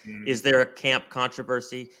quarterback? Is there a camp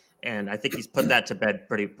controversy? And I think he's put that to bed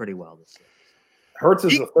pretty well this year. Hurts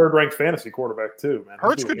is the 3rd-ranked fantasy quarterback too, man.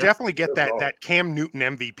 Hurts could definitely get that Cam Newton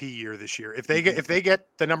MVP year this year. If they get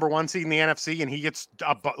the number 1 seed in the NFC and he gets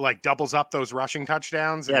doubles up those rushing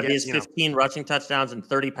touchdowns. Yeah, if he has 15 rushing touchdowns and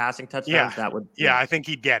 30 passing touchdowns, that would. Yeah, I think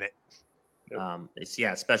he'd get it.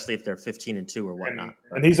 Especially if they're 15-2 or whatnot.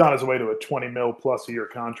 And he's on his way to a $20 million plus a year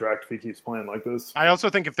contract if he keeps playing like this. I also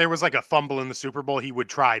think if there was a fumble in the Super Bowl, he would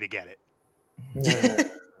try to get it.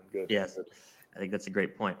 Good. Yes, I think that's a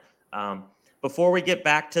great point. Before we get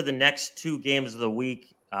back to the next 2 games of the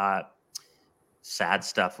week, sad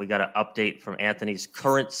stuff. We got an update from Anthony's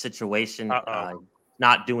current situation.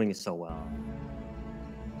 Not doing so well.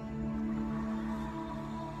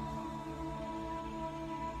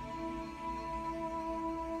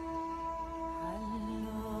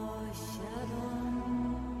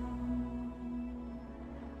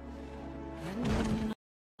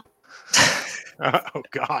 Oh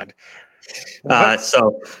God.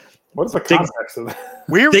 So what is the context of that?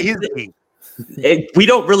 Where is he? We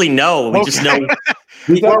don't really know. We just know.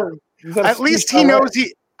 At least he knows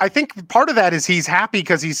I think part of that is he's happy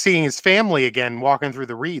because he's seeing his family again, walking through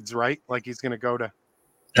the reeds, right? Like he's going to go to.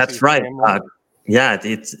 That's right. Yeah,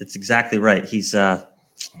 it's exactly right. He's not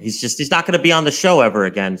going to be on the show ever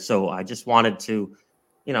again. So I just wanted to,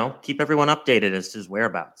 keep everyone updated as to his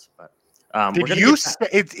whereabouts. But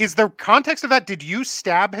is the context of that? Did you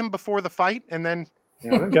stab him before the fight and then?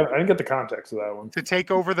 Yeah, I didn't get the context of that one. To take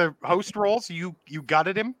over the host roles, you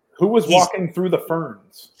gutted him. Who was walking through the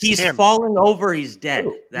ferns? He's falling over. He's dead.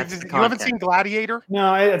 That's you haven't seen Gladiator?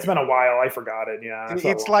 No, it's been a while. I forgot it. Yeah,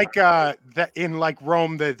 it's like that in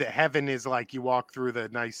Rome. The heaven is like you walk through the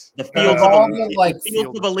nice fields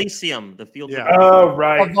of Elysium. The fields. Yeah. Oh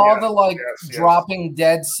right. Of all the dropping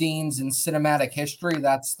dead scenes in cinematic history,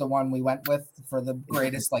 that's the one we went with for the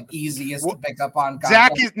greatest, easiest to pick up on.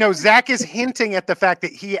 Zach is hinting at the fact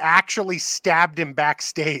that he actually stabbed him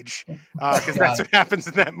backstage because that's what happens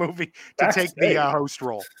in that movie to take the host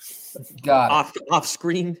role. Got off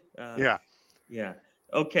screen. Yeah.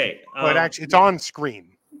 Okay, but actually, it's on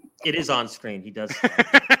screen. It is on screen. He does.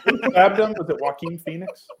 Stabbed him. Was it Joaquin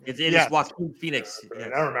Phoenix? It is Joaquin Phoenix. Yes.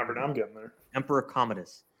 I remember. Now I'm getting there. Emperor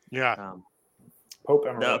Commodus. Yeah. Pope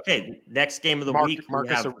Emperor. Okay, next game of the week.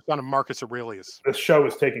 Son of Marcus Aurelius. This show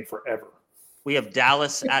is taking forever. We have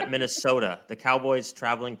Dallas at Minnesota. The Cowboys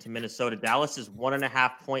traveling to Minnesota. Dallas is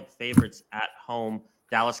 1.5-point favorites at home.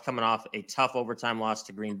 Dallas coming off a tough overtime loss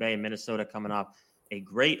to Green Bay. Minnesota coming off a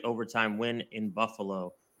great overtime win in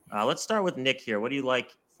Buffalo. Let's start with Nick here. What do you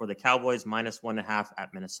like for the Cowboys -1.5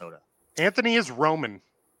 at Minnesota? Anthony is Roman.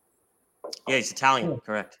 Yeah, he's Italian.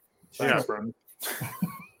 Correct. Thanks,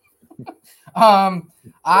 I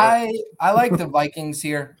like the Vikings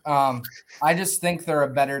here. I just think they're a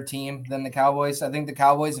better team than the Cowboys. I think the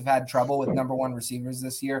Cowboys have had trouble with number 1 receivers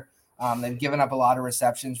this year. They've given up a lot of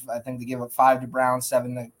receptions. I think they give up 5 to Brown,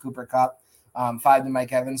 7 to Cooper Kupp, 5 to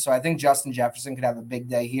Mike Evans. So I think Justin Jefferson could have a big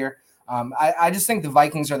day here. I just think the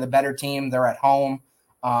Vikings are the better team. They're at home.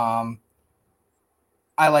 I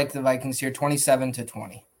like the Vikings here,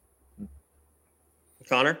 27-20.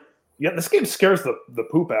 Connor? Yeah, this game scares the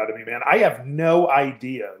poop out of me, man. I have no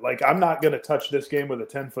idea. I'm not going to touch this game with a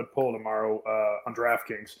 10-foot pole tomorrow on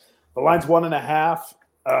DraftKings. The line's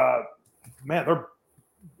 1.5. Man, they're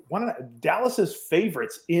Dallas's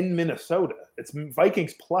favorites in Minnesota. It's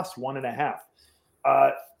Vikings plus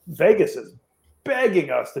 1.5. Vegas is begging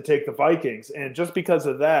us to take the Vikings, and just because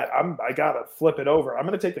of that, I gotta flip it over. I'm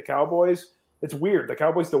going to take the Cowboys. It's weird. The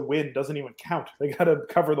Cowboys to win doesn't even count. They got to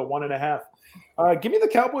cover the 1.5. Give me the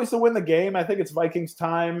Cowboys to win the game. I think it's Vikings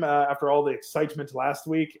time after all the excitement last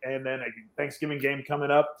week, and then a Thanksgiving game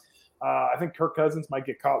coming up. I think Kirk Cousins might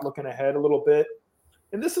get caught looking ahead a little bit.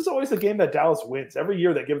 And this is always a game that Dallas wins. Every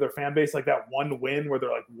year they give their fan base that one win where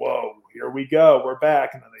they're like, whoa, here we go. We're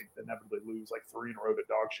back. And then they inevitably lose 3 in a row to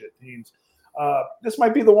dog shit teams. This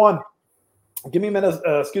might be the one. Give me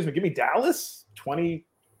Dallas 27-20.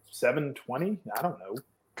 I don't know.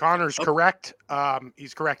 Connor's correct.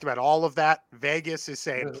 He's correct about all of that. Vegas is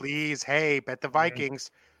saying, please, hey, bet the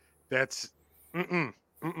Vikings. That's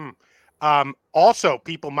also,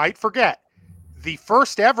 people might forget the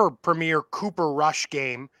first ever Premier Cooper Rush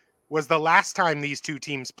game was the last time these two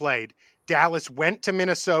teams played. Dallas went to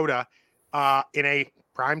Minnesota in a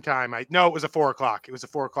prime time. It was a 4:00. It was a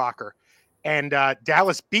 4:00-er. And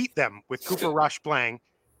Dallas beat them with Cooper Rush playing.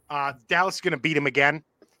 Dallas is going to beat him again.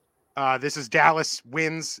 This is Dallas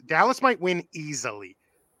wins. Dallas might win easily.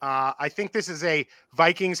 I think this is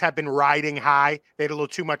Vikings have been riding high. They had a little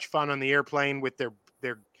too much fun on the airplane with their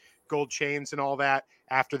gold chains and all that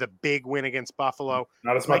after the big win against Buffalo.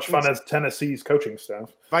 Not as much fun as Tennessee's coaching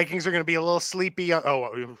staff. Vikings are going to be a little sleepy.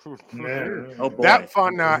 Boy. That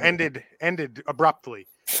fun ended abruptly.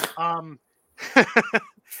 I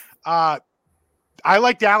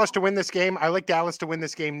like Dallas to win this game. I like Dallas to win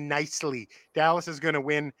this game nicely. Dallas is going to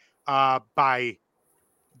win by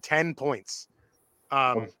 10 points.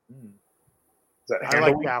 I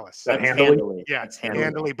like Dallas. Handily? Yeah, it's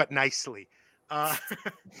handily, but nicely.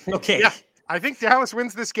 Okay. Yeah, I think Dallas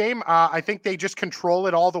wins this game. I think they just control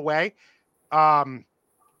it all the way. I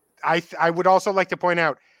would also like to point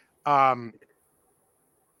out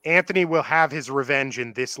Anthony will have his revenge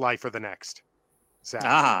in this life or the next.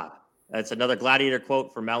 Zach. That's another Gladiator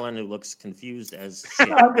quote for Mellon, who looks confused as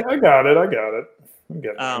shit. I got it. I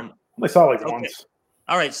only saw it once.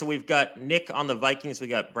 All right, so we've got Nick on the Vikings. We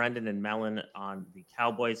got Brendan and Mellon on the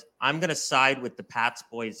Cowboys. I'm going to side with the Pats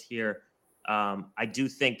boys here. I do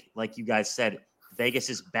think, like you guys said, Vegas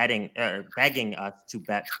is begging us to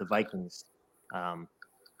bet the Vikings.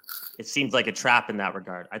 It seems like a trap in that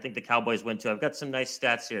regard. I think the Cowboys win too. I've got some nice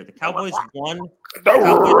stats here. The Cowboys won.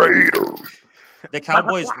 The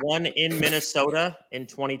Cowboys won in Minnesota in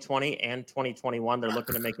 2020 and 2021. They're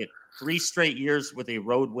looking to make it 3 straight years with a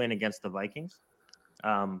road win against the Vikings.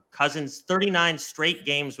 Cousins, 39 straight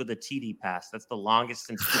games with a TD pass. That's the longest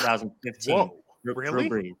since 2015. Whoa, really?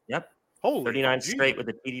 Drew Brees. Yep. Holy 39 straight with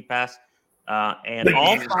a TD pass. And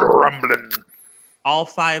all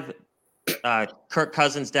five Kirk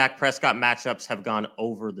Cousins, Dak Prescott matchups have gone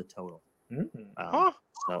over the total.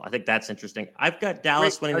 So I think that's interesting. I've got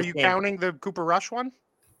Dallas winning. Are you counting the Cooper Rush one?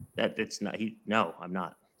 That it's not. No, I'm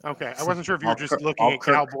not. Okay, I wasn't sure if you were just looking at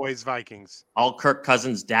Cowboys Vikings. All Kirk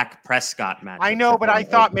Cousins, Dak Prescott matchups. I know, but I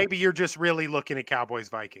thought maybe you're just really looking at Cowboys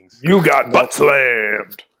Vikings. You got butt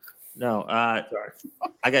slammed. No, Sorry.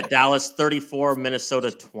 I got Dallas 34,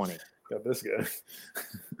 Minnesota 20. Got this guy.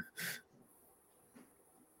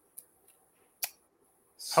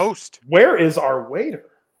 Host. Where is our waiter?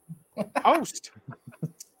 Host.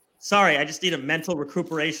 Sorry, I just need a mental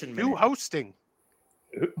recuperation minute. New hosting.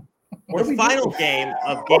 The final game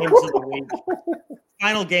of games of the week.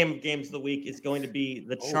 Final game of games of the week is going to be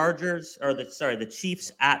the Chargers, the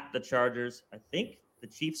Chiefs at the Chargers. I think the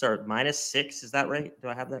Chiefs are -6. Is that right? Do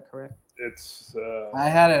I have that correct? It's. I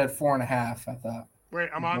had it at 4.5. I thought. Wait,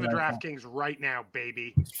 I'm on the DraftKings right now,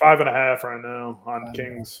 baby. It's 5.5 right now on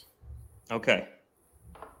Kings. Okay.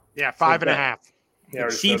 Yeah, 5.5.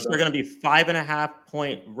 The Chiefs are going to be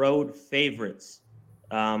 5.5-point road favorites.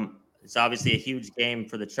 It's obviously a huge game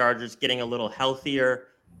for the Chargers, getting a little healthier.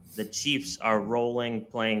 The Chiefs are rolling,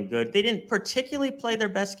 playing good. They didn't particularly play their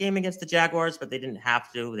best game against the Jaguars, but they didn't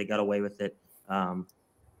have to. They got away with it.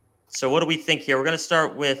 So what do we think here? We're going to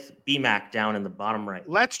start with BMAC down in the bottom right.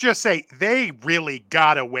 Let's just say they really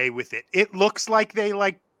got away with it. It looks like they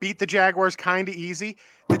beat the Jaguars kind of easy.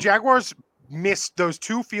 The Jaguars missed those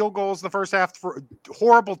 2 field goals the first half for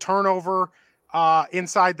horrible turnover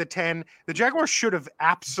inside the 10. The Jaguars should have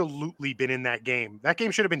absolutely been in that game. That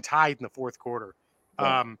game should have been tied in the fourth quarter.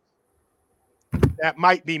 That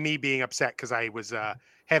might be me being upset because I was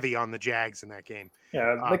heavy on the Jags in that game.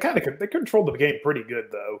 Yeah, they controlled the game pretty good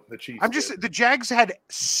though. The Chiefs. The Jags had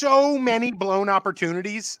so many blown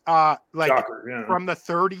opportunities, from the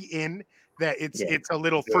 30 in. That it's a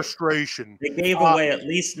little frustration. They gave away at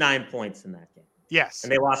least 9 points in that game. Yes.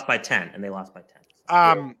 And they lost by 10.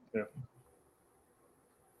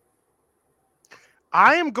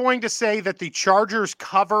 I am going to say that the Chargers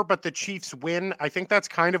cover, but the Chiefs win. I think that's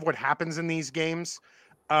kind of what happens in these games.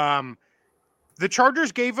 The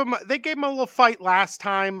Chargers gave them a little fight last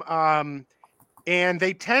time. And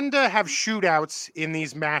they tend to have shootouts in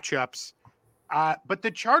these matchups. But the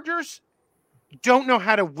Chargers don't know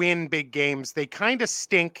how to win big games. They kind of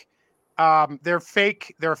stink. They're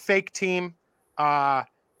fake. They're a fake team.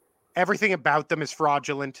 Everything about them is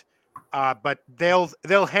fraudulent. But they'll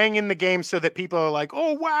hang in the game so that people are like,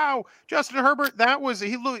 "Oh wow, Justin Herbert,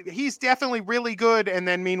 he's definitely really good." And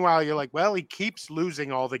then meanwhile, you're like, "Well, he keeps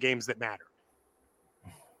losing all the games that matter."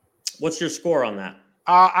 What's your score on that?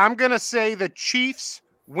 I'm going to say the Chiefs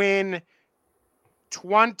win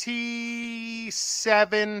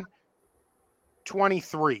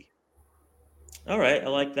 27-23. All right, I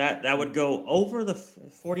like that. That would go over the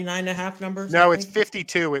 49.5 numbers? No, it's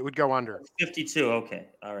 52. It would go under. 52, okay.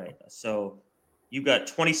 All right. So you got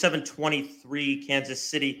 27-23 Kansas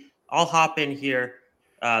City. I'll hop in here.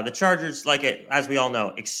 The Chargers, as we all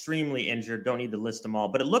know, extremely injured. Don't need to list them all.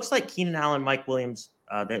 But it looks like Keenan Allen, Mike Williams,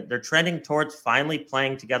 they're trending towards finally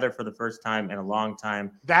playing together for the first time in a long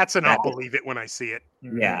time. That's an I'll believe it when I see it.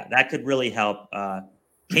 Yeah, that could really help.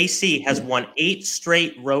 KC has won 8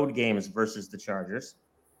 straight road games versus the Chargers.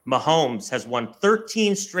 Mahomes has won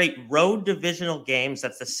 13 straight road divisional games.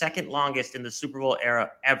 That's the second longest in the Super Bowl era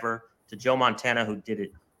ever to Joe Montana, who did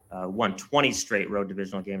it, won 20 straight road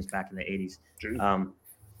divisional games back in the 80s.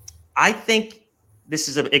 I think this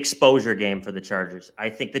is an exposure game for the Chargers. I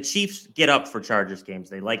think the Chiefs get up for Chargers games.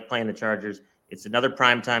 They like playing the Chargers. It's another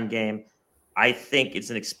primetime game. I think it's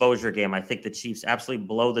an exposure game. I think the Chiefs absolutely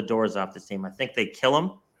blow the doors off this team. I think they kill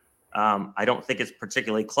them. I don't think it's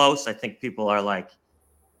particularly close. I think people are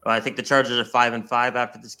I think the Chargers are 5-5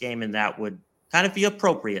 after this game, and that would kind of be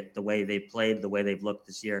appropriate the way they played, the way they've looked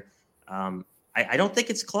this year. I don't think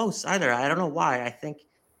it's close either. I don't know why. I think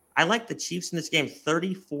I like the Chiefs in this game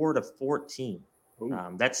 34-14.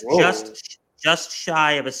 That's just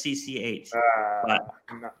shy of a CCH. But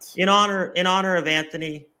in honor of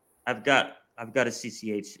Anthony, I've got a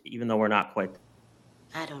CCH, even though we're not quite.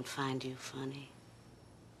 I don't find you funny.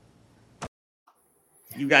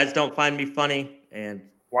 You guys don't find me funny, and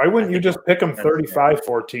why wouldn't you just pick them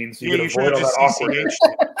 35-14 so you could avoid all that awkwardness?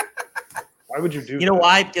 Why would you do that? You know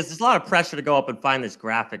why? Because there's a lot of pressure to go up and find this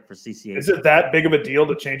graphic for CCH. Is it that big of a deal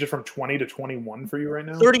to change it from 20 to 21 for you right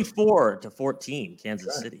now? 34-14,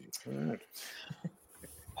 Kansas City. All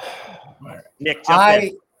right. Nick, jump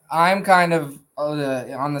in. I'm kind of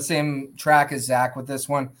on the same track as Zach with this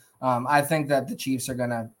one. I think that the Chiefs are going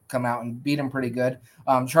to come out and beat them pretty good.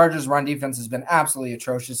 Chargers' run defense has been absolutely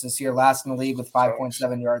atrocious this year, last in the league with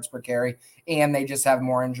 5.7 yards per carry, and they just have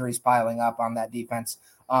more injuries piling up on that defense.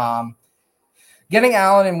 Getting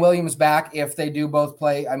Allen and Williams back, if they do both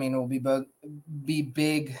play, I mean, it will be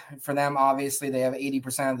big for them. Obviously, they have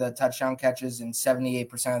 80% of the touchdown catches and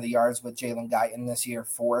 78% of the yards with Jalen Guyton this year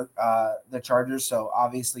for the Chargers, so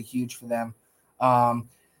obviously huge for them.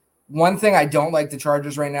 One thing I don't like the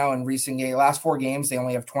Chargers right now in last 4 games, they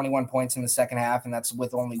only have 21 points in the second half, and that's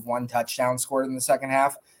with only 1 touchdown scored in the second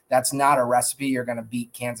half. That's not a recipe you're going to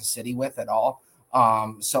beat Kansas City with at all.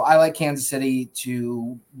 So I like Kansas City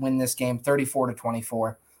to win this game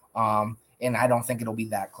 34-24. And I don't think it'll be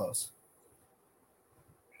that close.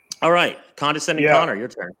 All right. Condescending Connor, your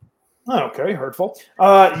turn. Okay, hurtful.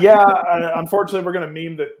 Unfortunately, we're going to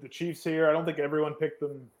meme the Chiefs here. I don't think everyone picked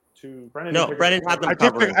them to. Brennan had them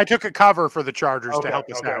covering. I took a cover for the Chargers to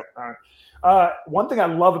help us out. All right. One thing I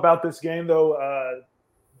love about this game, though,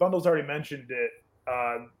 Bundles already mentioned it.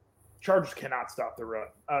 Chargers cannot stop the run.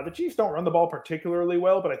 The Chiefs don't run the ball particularly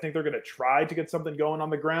well, but I think they're going to try to get something going on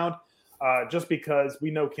the ground just because we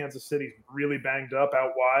know Kansas City's really banged up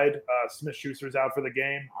out wide. Smith-Schuster's out for the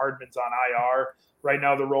game. Hardman's on IR. Right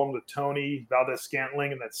now they're rolling with Tony,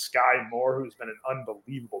 Valdez-Scantling, and then Sky Moore, who's been an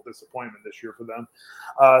unbelievable disappointment this year for them.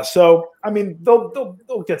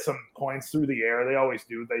 They'll get some points through the air. They always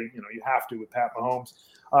do. You have to with Pat Mahomes.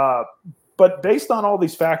 But based on all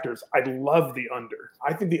these factors, I love the under.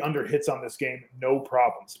 I think the under hits on this game, no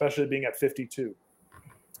problem, especially being at 52.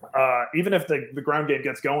 Even if the ground game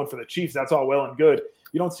gets going for the Chiefs, that's all well and good.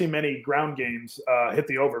 You don't see many ground games hit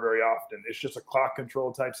the over very often. It's just a clock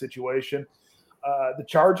control type situation. The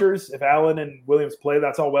Chargers, if Allen and Williams play,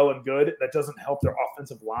 that's all well and good. That doesn't help their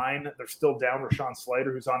offensive line. They're still down Rashawn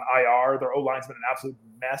Slater, who's on IR. Their O-line's been an absolute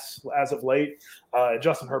mess as of late.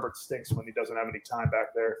 Justin Herbert stinks when he doesn't have any time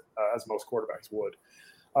back there, as most quarterbacks would.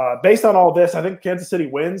 Based on all this, I think Kansas City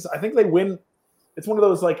wins. I think they win. It's one of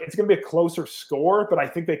those, it's going to be a closer score, but I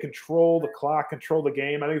think they control the clock, control the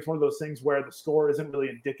game. I think it's one of those things where the score isn't really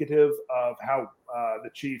indicative of how the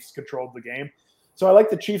Chiefs controlled the game. So I like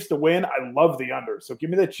the Chiefs to win. I love the under. So give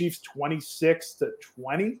me the Chiefs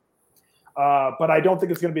 26-20. But I don't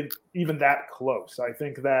think it's going to be even that close. I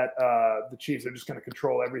think that the Chiefs are just going to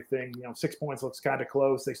control everything. 6 points looks kind of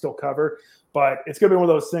close. They still cover. But it's going to be one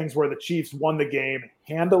of those things where the Chiefs won the game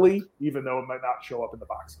handily, even though it might not show up in the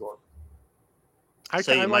box score.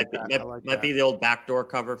 Might be the old backdoor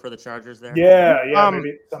cover for the Chargers there. Yeah,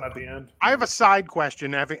 maybe some at the end. I have a side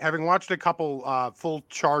question. Having watched a couple full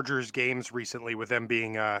Chargers games recently, with them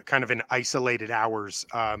being kind of in isolated hours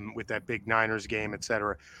with that big Niners game,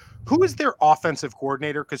 etc. Who is their offensive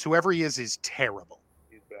coordinator? Because whoever he is terrible.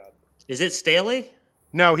 He's bad. Is it Staley?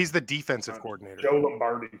 No, he's the defensive coordinator. Joe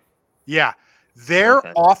Lombardi. Yeah. Their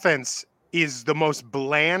offense is the most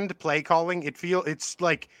bland play calling. It's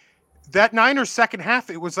like that Niners second half,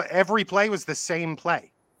 it was every play was the same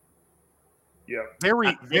play. Yeah.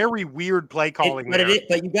 Very weird play calling. But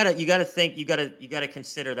you gotta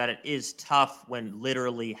consider that it is tough when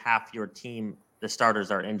literally half your team, the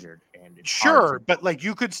starters, are injured. And sure, but like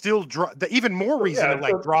you could still draw even more reason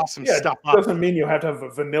to draw some stuff up. Doesn't mean you have to have a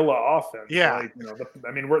vanilla offense. Yeah, like,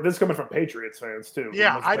 this is coming from Patriots fans too.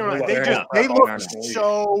 Yeah, I don't know. They look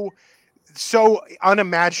so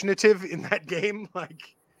unimaginative in that game.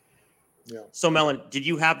 Like, yeah. So Mellon, did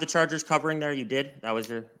you have the Chargers covering there? You did. That was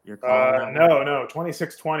your call. No,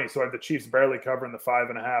 26-20. So I have the Chiefs barely covering the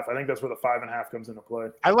 5.5. I think that's where the 5.5 comes into play.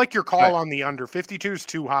 I like your call on the under. 52 is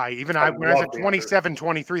too high. Even when I was at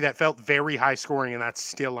 27-23, that felt very high scoring, and that's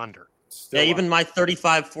still under. Even my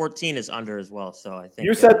 35-14 is under as well. So I think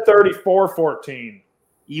you said 34-14.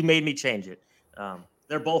 You made me change it.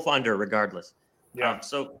 They're both under regardless. Yeah.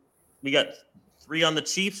 So we got 3 on the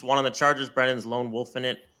Chiefs, 1 on the Chargers. Brendan's lone wolf in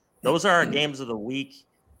it. Those are our games of the week.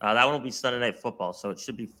 That one will be Sunday Night Football, so it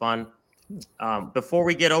should be fun. Before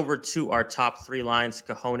we get over to our top 3 lines,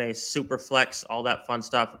 Cajones, Superflex, all that fun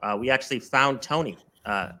stuff, we actually found Tony.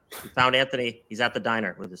 We found Anthony. He's at the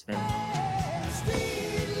diner with his family.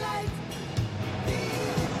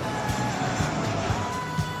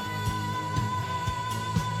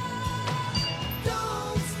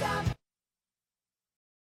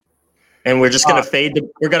 And we're just gonna fade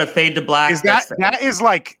to black. Is that is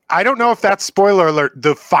like, I don't know if that's, spoiler alert,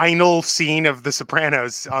 the final scene of The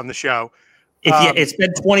Sopranos on the show. It's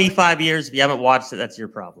been 25 years. If you haven't watched it, that's your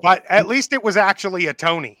problem. But at least it was actually a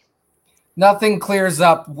Tony. Nothing clears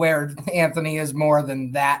up where Anthony is more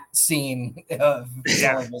than that scene of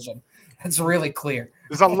television. It's really clear.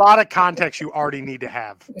 There's a lot of context you already need to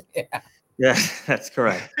have. Yeah, that's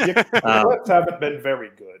correct. Your clips haven't been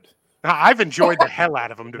very good. I've enjoyed the hell out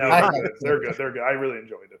of them. They're good. They're good. I really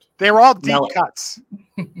enjoyed it. They were all deep cuts.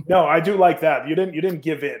 No, I do like that. You didn't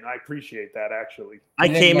give in. I appreciate that, actually. I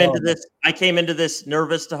came into this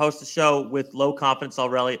nervous to host a show with low confidence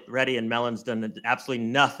already, and Mellon's done absolutely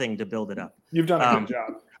nothing to build it up. You've done a good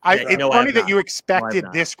job. It's funny that you expected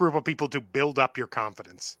this group of people to build up your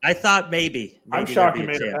confidence. I thought maybe I'm shocked you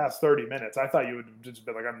made it past 30 minutes. I thought you would just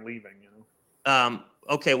be like, I'm leaving.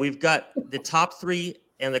 Okay, we've got the top 3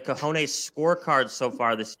 and the Cajones scorecard so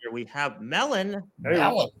far this year. We have Mellon.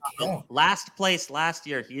 Last place last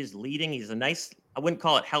year. He is leading. He's a nice, I wouldn't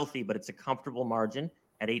call it healthy, but it's a comfortable margin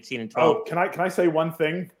at 18-12. Oh, can I say one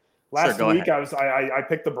thing? Last week I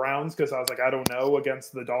picked the Browns because I was like, I don't know,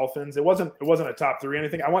 against the Dolphins. It wasn't a top 3 or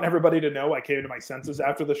anything. I want everybody to know I came to my senses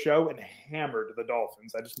after the show and hammered the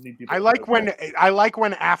Dolphins. I just need people. I like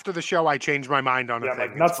when after the show I change my mind on a thing.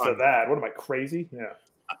 Like, nuts to that. What am I, crazy? Yeah.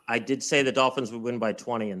 I did say the Dolphins would win by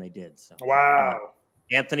 20, and they did. So. Wow.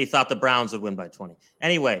 Anthony thought the Browns would win by 20.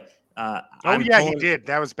 Anyway. He did.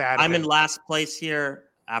 That was bad. I'm in last place here.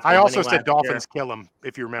 I also said Dolphins kill them,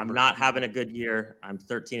 if you remember. I'm not having a good year. I'm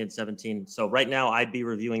 13-17. So right now I'd be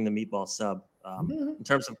reviewing the meatball sub. In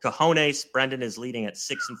terms of Cajones, Brendan is leading at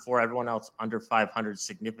 6-4. Everyone else under 500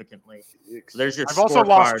 significantly. So there's your. I've also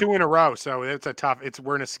lost 2 in a row, so it's a tough.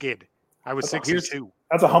 We're in a skid. I was 6-2.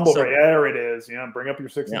 That's a humble rate. There it is. Yeah, bring up your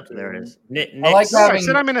 6-2. Yeah, there it is. I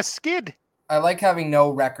said I'm in a skid. I like having no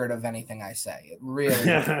record of anything I say. It really.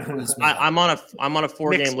 I'm on a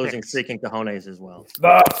 4-game losing streak in Cajones as well.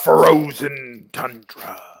 The frozen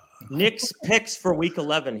tundra. Nick's picks for week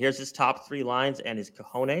 11. Here's his top 3 lines and his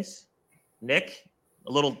Cajones. Nick,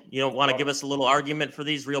 a little. You don't want to give us a little argument for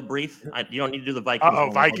these, real brief. You don't need to do the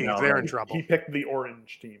Vikings. Vikings! They're in trouble. He picked the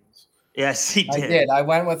orange teams. Yes, he did. I did. I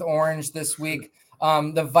went with orange this week.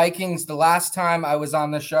 The Vikings, the last time I was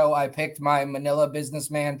on the show, I picked my Manila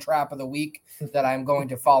businessman trap of the week that I'm going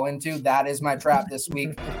to fall into. That is my trap this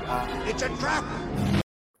week. It's a trap.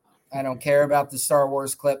 I don't care about the Star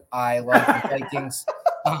Wars clip. I love the Vikings.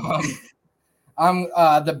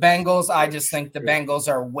 The Bengals. I just think the Bengals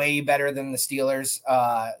are way better than the Steelers.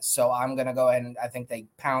 So I'm going to go ahead and I think they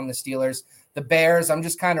pound the Steelers. The Bears, I'm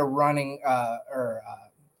just kind of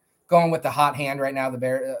going with the hot hand right now. The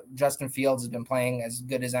Bear, Justin Fields has been playing as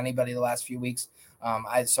good as anybody the last few weeks.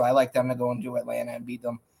 So I like them to go into Atlanta and beat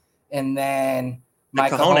them. And then my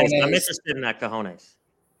Cajones. I'm interested in that Cajones.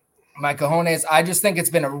 My Cajones. I just think it's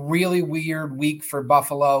been a really weird week for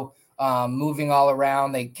Buffalo, moving all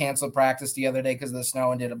around. They canceled practice the other day because of the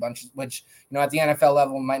snow and did a bunch, which, at the NFL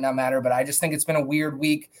level might not matter. But I just think it's been a weird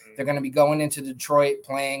week. They're going to be going into Detroit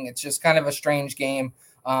playing. It's just kind of a strange game.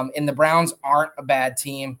 And the Browns aren't a bad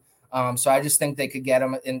team. So I just think they could get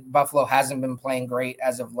them. And Buffalo hasn't been playing great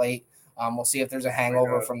as of late. We'll see if there's a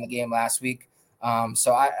hangover from the game last week.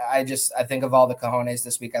 So I think of all the cojones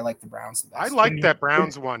this week, I like the Browns the best. I like that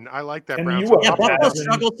Browns one. I like that Browns one. one. Yeah, Buffalo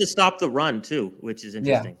struggles to stop the run too, which is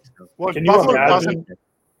interesting. Yeah. Well, Can you Buffalo imagine? doesn't.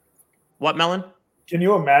 What, Melon? Can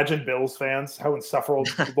you imagine Bills fans how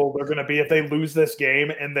insufferable they're going to be if they lose this game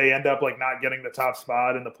and they end up like not getting the top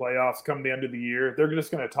spot in the playoffs come the end of the year? They're just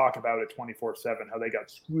going to talk about it 24/7 how they got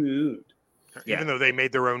screwed. Yeah. Even though they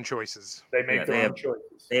made their own choices. They make their own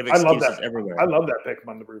choices. They have I love excuses that. everywhere. I love that pick,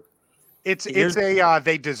 Mundabrew. It's a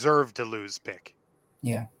they deserve to lose pick.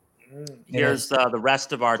 Yeah. Here's the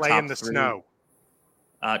rest of our Play top in the three. snow.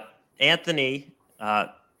 Anthony,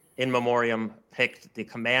 in memoriam, picked the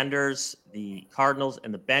Commanders, the Cardinals,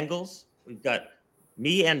 and the Bengals. We've got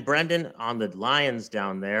me and Brendan on the Lions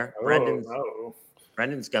down there.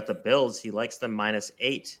 Brendan's got the Bills. He likes them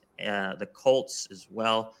 -8. The Colts as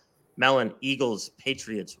well. Melon, Eagles,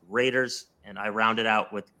 Patriots, Raiders, and I rounded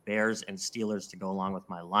out with Bears and Steelers to go along with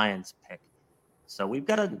my Lions pick. So we've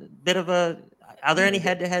got a bit of a. Are there any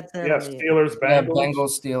head-to-heads there? Yeah, Steelers,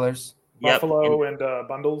 Bengals, Steelers, Buffalo, and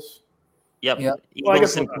Bundles. Yep.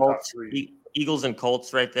 Eagles and Colts. Eagles and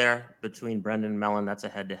Colts right there between Brendan and Mellon. That's a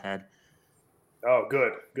head-to-head. Oh,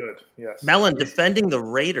 good. Yes. Mellon defending the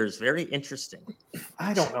Raiders. Very interesting.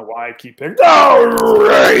 I don't know why I keep picking the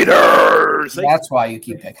Raiders. That's why you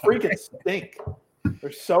keep picking. Freaking stink.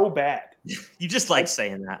 They're so bad. You just like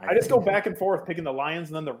saying that. I just go back and forth picking the Lions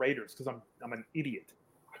and then the Raiders because I'm an idiot.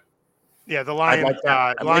 Yeah, the Lions.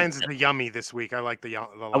 Like Lions is the yummy this week. I like the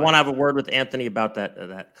Lions. I want to have a word with Anthony about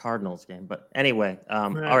that Cardinals game. But anyway, all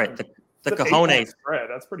right. The cojones spread.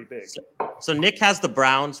 That's pretty big. So Nick has the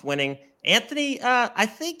Browns winning. Anthony, I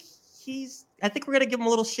think we're gonna give him a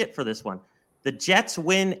little shit for this one. The Jets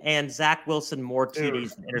win and Zach Wilson more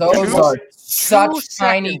TDs. Those are such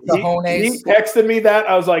tiny cojones. He texted me that.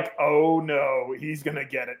 I was like, oh no, he's gonna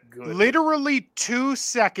get it good. Literally 2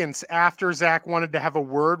 seconds after Zach wanted to have a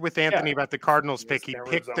word with Anthony about the Cardinals pick, he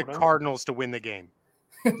picked the Cardinals to win the game.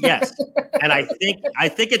 Yes, and I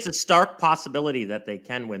think it's a stark possibility that they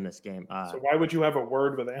can win this game. So why would you have a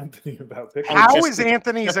word with Anthony about picking? How is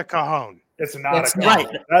Anthony's a cajon? It's not a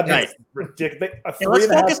cajon. Right. That's ridiculous. Hey, let's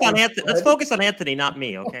focus on Anthony. Let's focus on Anthony, not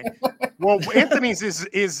me. Okay. Well, Anthony's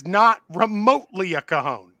is not remotely a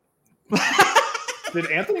cajon.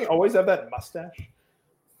 Did Anthony always have that mustache?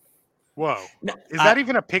 Whoa, is that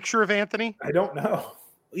even a picture of Anthony? I don't know.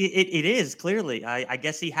 It is clearly. I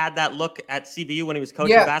guess he had that look at CVU when he was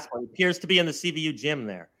coaching basketball. He appears to be in the CVU gym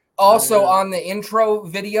there. Also, on the intro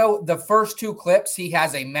video, the first 2 clips, he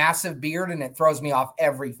has a massive beard, and it throws me off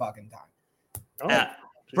every fucking time.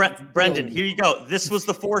 Brendan, here you go. This was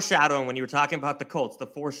the foreshadowing when you were talking about the Colts. The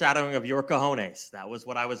foreshadowing of your cojones. That was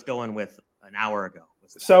what I was going with an hour ago.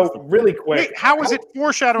 So really quick, wait, how is it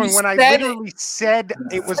foreshadowing when I literally said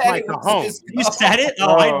it was my cajon? You said it?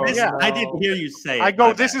 Oh, I didn't hear you say it. I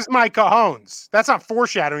go, this is my cajones. That's not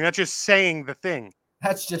foreshadowing. That's just saying the thing.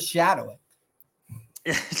 That's just shadowing.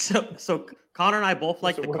 So Connor and I both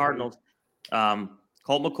like the Cardinals.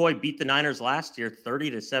 Colt McCoy beat the Niners last year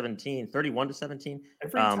 31-17.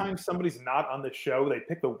 Every time somebody's not on the show, they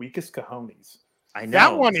pick the weakest cojones. I know.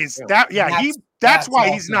 That one is that. Yeah, that's why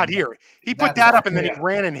he's not here. He put that up and then he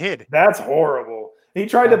ran and hid. That's horrible. He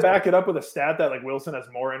tried to back it up with a stat that like Wilson has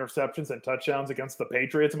more interceptions and touchdowns against the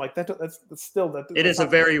Patriots. I'm like, that's still that. It is a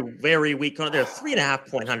very, very weak. They're 3.5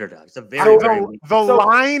 point underdogs. It's a very, very weak. The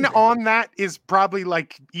line on that is probably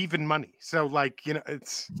like even money. So like,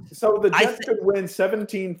 it's. So the Jets could win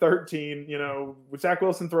 17-13, Zach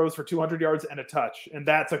Wilson throws for 200 yards and a touch, and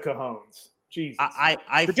that's a cajones. Jesus.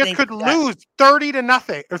 The Jets could lose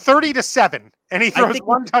 30-0 or 30-7, and he throws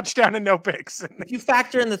 1 touchdown and no picks. If you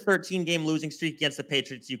factor in the 13-game losing streak against the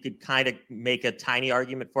Patriots, you could kind of make a tiny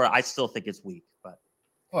argument for it. I still think it's weak, but.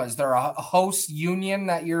 Well, is there a host union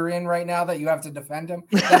that you're in right now that you have to defend him?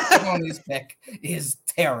 That Tony's pick is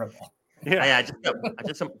terrible. Yeah, I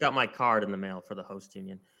just got my card in the mail for the host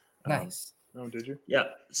union. Nice. Oh, did you? Yeah.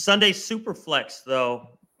 Sunday Superflex,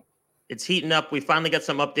 though. It's heating up. We finally got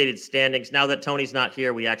some updated standings. Now that Tony's not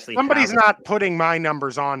here, we actually somebody's not putting my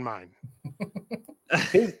numbers on mine.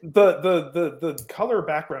 The color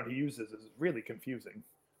background he uses is really confusing.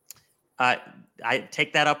 I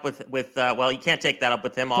take that up with well, you can't take that up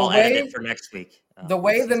with him. I'll edit it for next week. The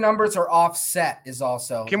way the numbers are offset is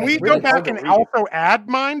also. Can we go back and also add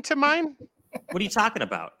mine to mine? What are you talking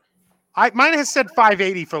about? Mine has said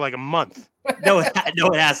 580 for like a month. No, it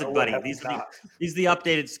hasn't, buddy. These are the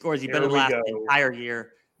updated scores. You've been in last the entire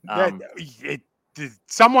year.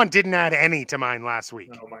 Someone didn't add any to mine last week.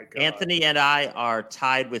 Oh my God. Anthony and I are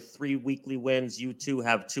tied with 3 weekly wins. You two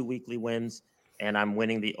have 2 weekly wins, and I'm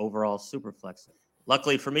winning the overall Superflex.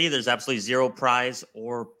 Luckily for me, there's absolutely zero prize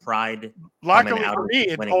or pride. Luckily for me,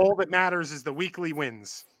 it's all that matters is the weekly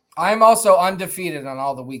wins. I'm also undefeated on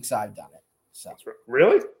all the weeks I've done it. So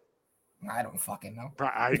really? I don't fucking know.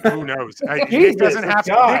 Who knows? Nick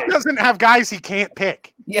doesn't have guys he can't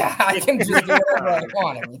pick. Yeah, I can just do whatever I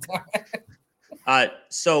want every time.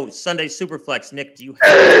 So Sunday Superflex, Nick, do you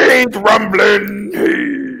ain't rumbling,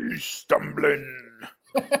 he's stumbling.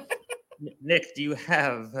 Nick, do you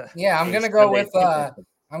have? Yeah, I'm gonna go with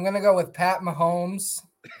Pat Mahomes,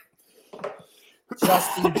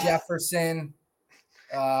 Justin Jefferson.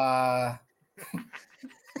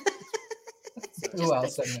 Who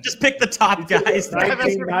else? Just pick the top guys.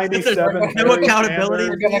 1997. No accountability.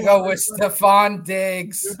 We're gonna go with Stephon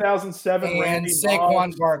Diggs, 2007, and Randy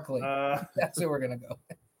Saquon Barkley. That's who we're gonna go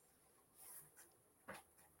with.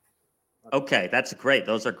 Okay, that's great.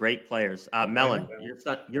 Those are great players. Melon,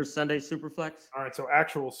 your Sunday Superflex. All right, so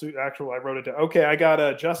actual. I wrote it down. Okay, I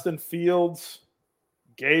got Justin Fields,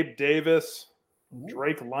 Gabe Davis,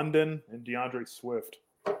 Drake London, and DeAndre Swift.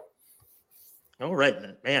 All right,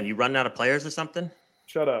 man. You running out of players or something?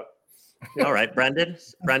 Shut up. All right, Brendan.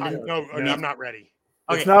 No, I'm not ready.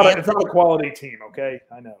 Okay, it's not a quality team. Okay,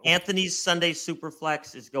 I know. Anthony's Sunday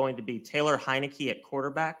Superflex is going to be Taylor Heineke at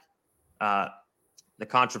quarterback. The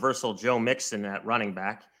controversial Joe Mixon at running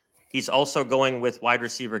back. He's also going with wide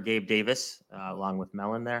receiver Gabe Davis, along with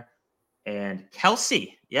Mellon there. And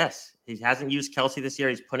Kelsey, yes, he hasn't used Kelsey this year.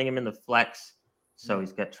 He's putting him in the flex. So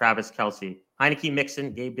he's got Travis Kelsey, Heineke,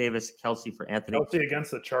 Mixon, Gabe Davis, Kelsey for Anthony. Kelsey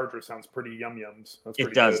against the Chargers sounds pretty yums.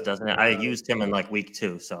 It does, doesn't it? I used him in like week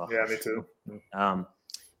 2. So yeah, me too.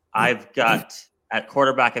 I've got at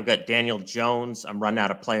quarterback, I've got Daniel Jones. I'm running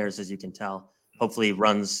out of players, as you can tell. Hopefully he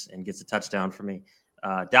runs and gets a touchdown for me.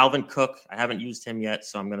 Dalvin Cook, I haven't used him yet,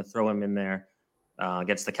 so I'm going to throw him in there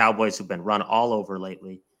against the Cowboys, who've been run all over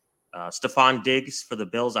lately. Stephon Diggs for the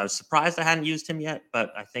Bills. I was surprised I hadn't used him yet, but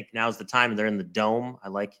I think now's the time. They're in the dome. I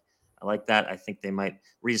like that. I think they might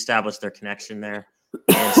reestablish their connection there.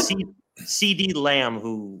 And CD Lamb,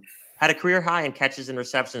 who had a career high in catches and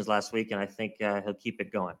receptions last week, and I think he'll keep it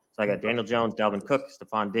going. So I got Daniel Jones, Dalvin Cook,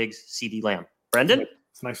 Stephon Diggs, CD Lamb. Brendan?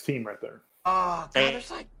 It's a nice team right there. Oh, God, there's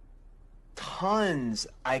like tons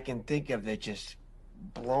I can think of that just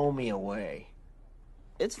blow me away.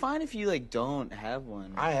 It's fine if you don't have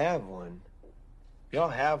one. I have one. Y'all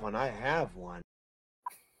have one. I have one.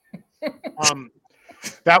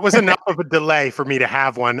 That was enough of a delay for me to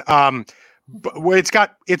have one. But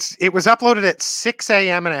it was uploaded at 6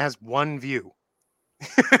 a.m. and it has one view.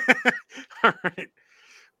 All right.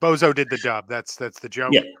 Bozo did the dub. That's the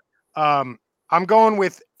joke. Yeah. I'm going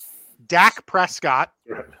with Dak Prescott.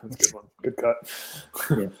 Right. That's a good one. Good cut.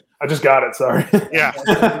 Yeah. I just got it. Sorry. Yeah.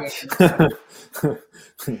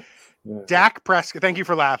 Dak Prescott. Thank you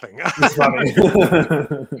for laughing. It's funny.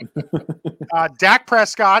 Dak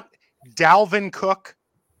Prescott, Dalvin Cook,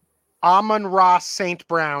 Amon-Ra St.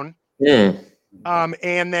 Brown.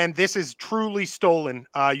 And then this is truly stolen.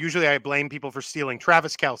 Usually I blame people for stealing.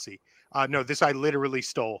 Travis Kelsey. No, this I literally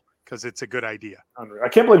stole because it's a good idea. I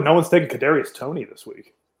can't believe no one's taking Kadarius Toney this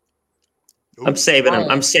week. I'm saving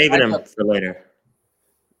him. I'm saving him for later.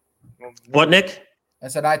 What, Nick? I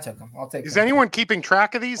said I took him. I'll take. Is anyone keeping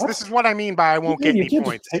track of these? What? This is what I mean by I won't get any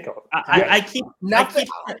points. I keep nothing.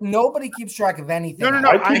 Nobody keeps track of anything. No.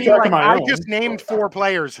 I just named 4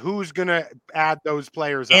 players. Who's gonna add those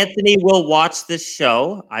players? Anthony will watch this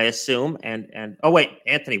show, I assume, and oh wait,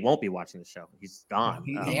 Anthony won't be watching the show. He's gone.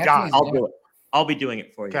 I'll do it. I'll be doing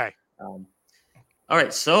it for you. Okay. All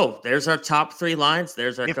right. So there's our top 3 lines.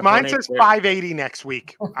 There's our. If mine says 580 next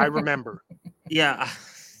week, I remember. Yeah.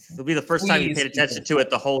 It'll be the first time you paid attention to it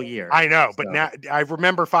the whole year. I know, but now I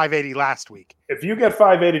remember 580 last week. If you get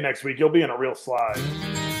 580 next week, you'll be in a real slide.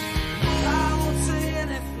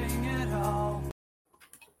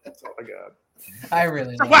 That's all I got. I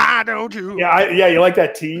really like why don't you? Yeah, you like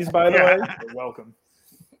that tease, by the way? You're welcome.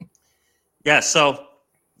 Yeah, so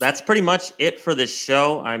that's pretty much it for this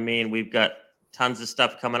show. I mean, we've got tons of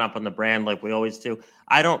stuff coming up on the brand like we always do.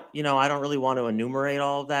 I don't really want to enumerate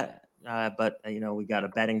all of that. But we got a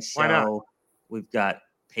betting show. We've got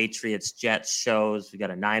Patriots Jets shows. We got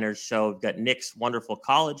a Niners show. We've got Nick's wonderful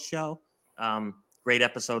college show. Great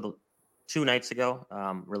episode 2 nights ago.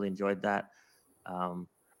 Really enjoyed that.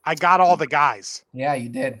 I got all the guys. Yeah, you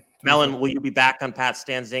did. Melon, will you be back on Pat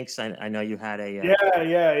Stan's Inks? I know you had a yeah. I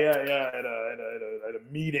had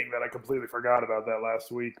a meeting that I completely forgot about that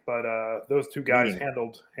last week, but those 2 guys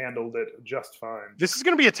handled it just fine. This is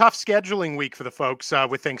going to be a tough scheduling week for the folks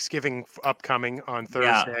with Thanksgiving upcoming on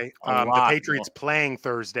Thursday. The Patriots playing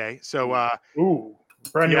Thursday, so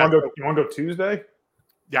Brandon, you want to go Tuesday?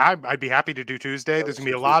 Yeah, I'd be happy to do Tuesday. There's going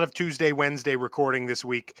to be a lot of Tuesday, Wednesday recording this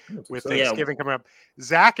week with Thanksgiving coming up.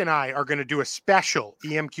 Zach and I are going to do a special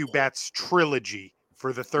EMQ Bets trilogy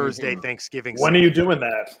for the Thursday Thanksgiving. When are you doing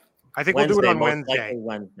that? I think we'll do it on Wednesday.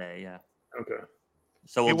 Wednesday, yeah. Okay.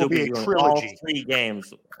 So we'll be doing all 3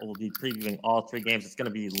 games. We'll be previewing all 3 games. It's going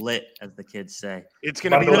to be lit, as the kids say. It's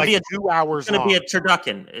going to be like 2 hours long. It's going to be a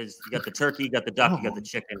turducken. You got the turkey, you got the duck, you got the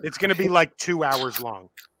chicken. It's going to be like 2 hours long.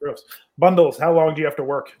 Gross. Bundles, how long do you have to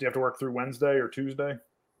work? Do you have to work through Wednesday or Tuesday?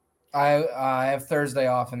 I have Thursday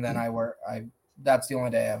off, and then I work. That's the only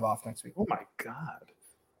day I have off next week. Oh my God.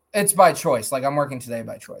 It's by choice. Like, I'm working today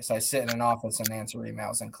by choice. I sit in an office and answer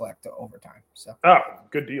emails and collect overtime. So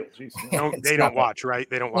good deal. Jeez. They don't watch, right?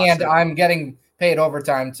 They don't watch. And I'm getting paid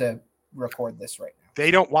overtime to record this right now.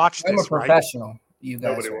 They don't watch I'm this, a professional. Right? You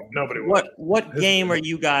guys. Nobody. What game are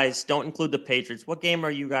you guys? Don't include the Patriots. What game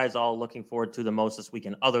are you guys all looking forward to the most this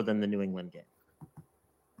weekend, other than the New England game?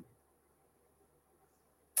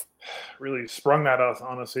 Really sprung that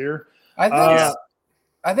on us here.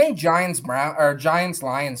 I think Giants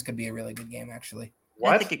Lions could be a really good game, actually.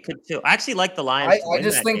 I think it could too. I actually like the Lions. I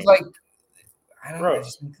just think game. I don't know.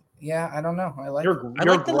 I don't know. I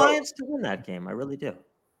like the Lions to win that game. I really do.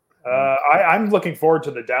 I'm looking forward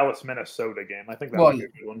to the Dallas Minnesota game. I think that would be a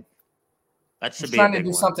good one. That should be trying to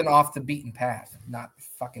do something off the beaten path, not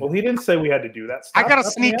fucking. Well, he didn't say we had to do that. I got a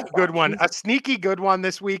sneaky good one. A sneaky good one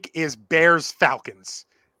this week is Bears Falcons.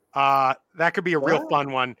 That could be a real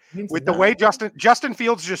fun one with the way Justin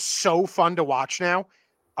Fields is just so fun to watch now.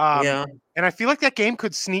 And I feel like that game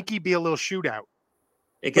could sneaky be a little shootout.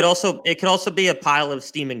 It could also be a pile of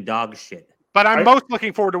steaming dog shit. But I'm most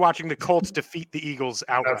looking forward to watching the Colts defeat the Eagles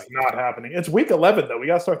outright. That's not happening. It's week 11 though. We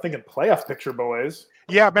got to start thinking playoff picture, boys.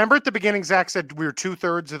 Yeah, remember at the beginning, Zach said we were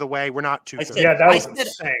 2/3 of the way. We're not 2/3. Yeah, that was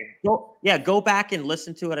insane. Go back and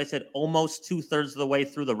listen to it. I said almost 2/3 of the way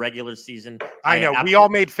through the regular season. I know. We all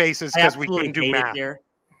made faces because we couldn't do math.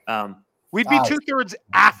 We'd be 2/3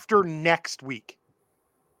 after next week.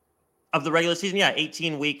 Of the regular season,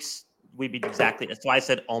 18 weeks. We'd be exactly. That's why I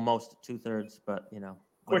said almost 2/3, but you know.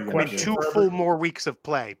 Quick question. 2 full more weeks of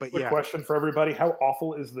play, but Quick question for everybody. How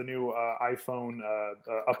awful is the new iPhone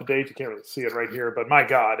update? You can't really see it right here, but my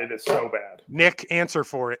God, it is so bad. Nick, answer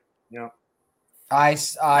for it. Yeah. I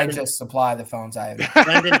just supply the phones I have.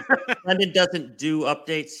 Brendan doesn't do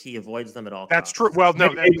updates. He avoids them at all. That's true. Well,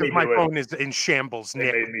 no, that's because my phone is in shambles,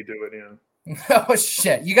 Nick. They made me do it, yeah. Oh,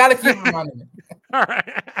 shit. You got to keep reminding me. All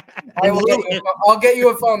right. I'll get you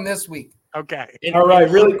a phone this week. Okay. All right,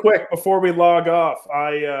 really quick before we log off,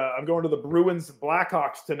 I'm going to the Bruins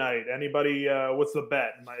Blackhawks tonight. Anybody? What's the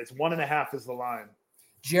bet? It's 1.5 is the line.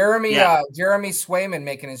 Jeremy Swayman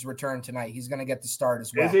making his return tonight. He's going to get the start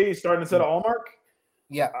as well. Is he starting instead of Allmark?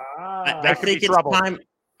 Yeah. I think it's time.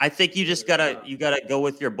 I think you just gotta go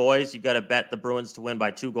with your boys. You gotta bet the Bruins to win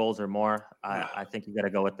by 2 goals or more. I think you gotta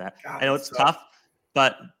go with that. I know it's tough,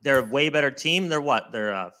 but they're a way better team. They're what?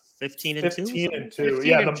 They're 15-2. 15-2.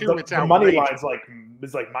 Yeah, the money line is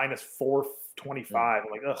like minus 425.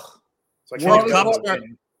 I'm like, ugh. It's like World Cup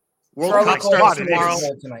starts tomorrow.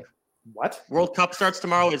 What? World Cup starts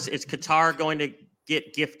tomorrow. Is Qatar going to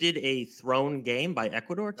get gifted a throne game by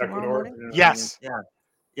Ecuador tomorrow morning? Yes.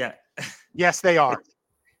 Yeah. Yes, they are.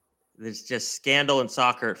 There's just scandal in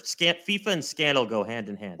soccer. FIFA and scandal go hand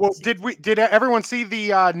in hand. Well, did everyone see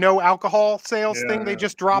the no alcohol sales thing they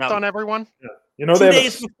just dropped on everyone? Yeah. You know, 2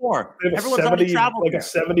 days before. Everyone's already traveled. Like a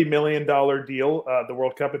 $70 million deal, the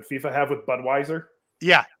World Cup and FIFA have with Budweiser.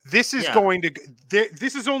 Yeah, this is going to.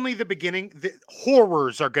 This is only the beginning. The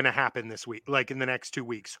horrors are going to happen this week, like in the next 2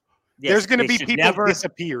 weeks. Yes, there's going to be people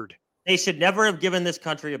disappeared. They should never have given this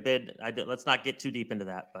country a bid. Let's not get too deep into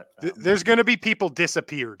that. But there's going to be people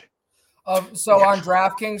disappeared. So on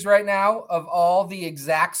DraftKings right now, of all the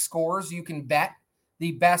exact scores you can bet,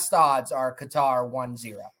 the best odds are Qatar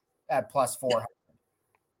 1-0 at plus 400.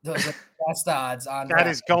 Those are the best odds on that.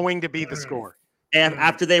 Is going to be the score. And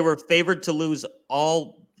after they were favored to lose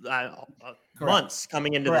all months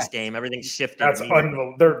coming into this game, everything's shifted. That's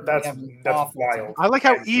unbelievable. That's wild. I like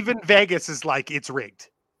how even Vegas is like, it's rigged.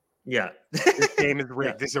 Yeah. This game is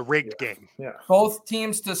rigged. This is a rigged game. Yeah. Both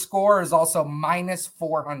teams to score is also minus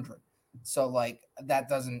 400. So, like, that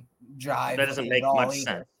doesn't jive. That doesn't make much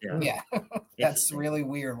sense. Yeah. That's really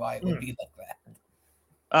weird why it would be like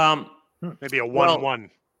that. Maybe a 1-1.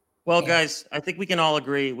 Well, guys, I think we can all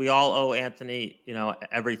agree. We all owe Anthony,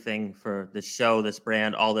 everything for this show, this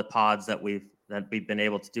brand, all the pods that we've been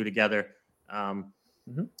able to do together. I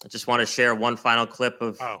just want to share one final clip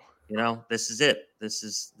of, this is it. This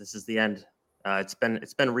is the end. It's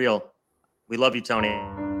been real. We love you, Tony.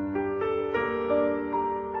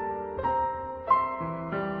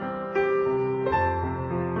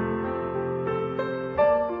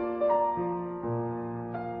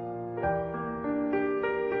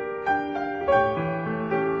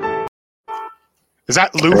 Is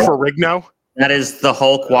that Lou Ferrigno? That is the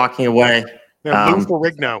Hulk walking away. Yeah, Lou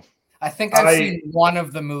Ferrigno. I think I've seen one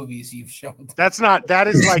of the movies you've shown. That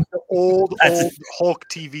is like the old Hulk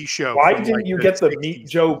TV show. Why didn't you get the 60s. Meet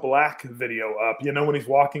Joe Black video up? You know, when he's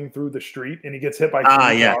walking through the street and he gets hit by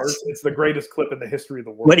 3 cars? It's the greatest clip in the history of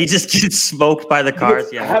the world. When he just gets smoked by the cars?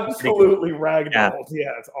 Yeah. Absolutely ragdolled.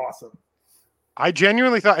 Yeah, it's awesome. I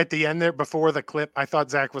genuinely thought at the end there, before the clip, I thought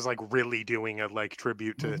Zach was like really doing a like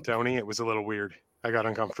tribute to Tony. It was a little weird. I got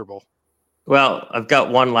uncomfortable. Well, I've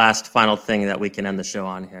got one last final thing that we can end the show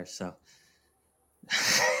on here. So,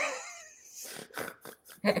 it's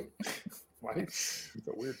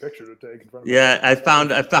a weird picture to take in front of yeah, I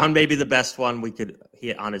found maybe the best one we could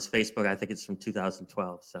hit on his Facebook. I think it's from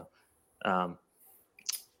 2012. So,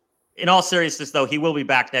 in all seriousness, though, he will be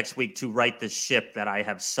back next week to right the ship that I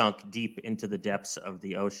have sunk deep into the depths of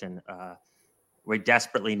the ocean. We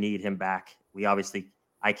desperately need him back.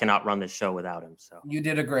 I cannot run this show without him. So you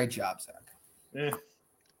did a great job, Zach. Yeah.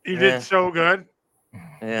 You did so good.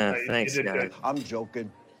 Yeah, thanks, guys. Good. I'm joking.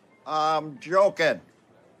 Let's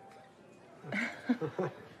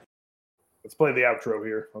play the outro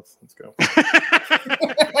here. Let's go.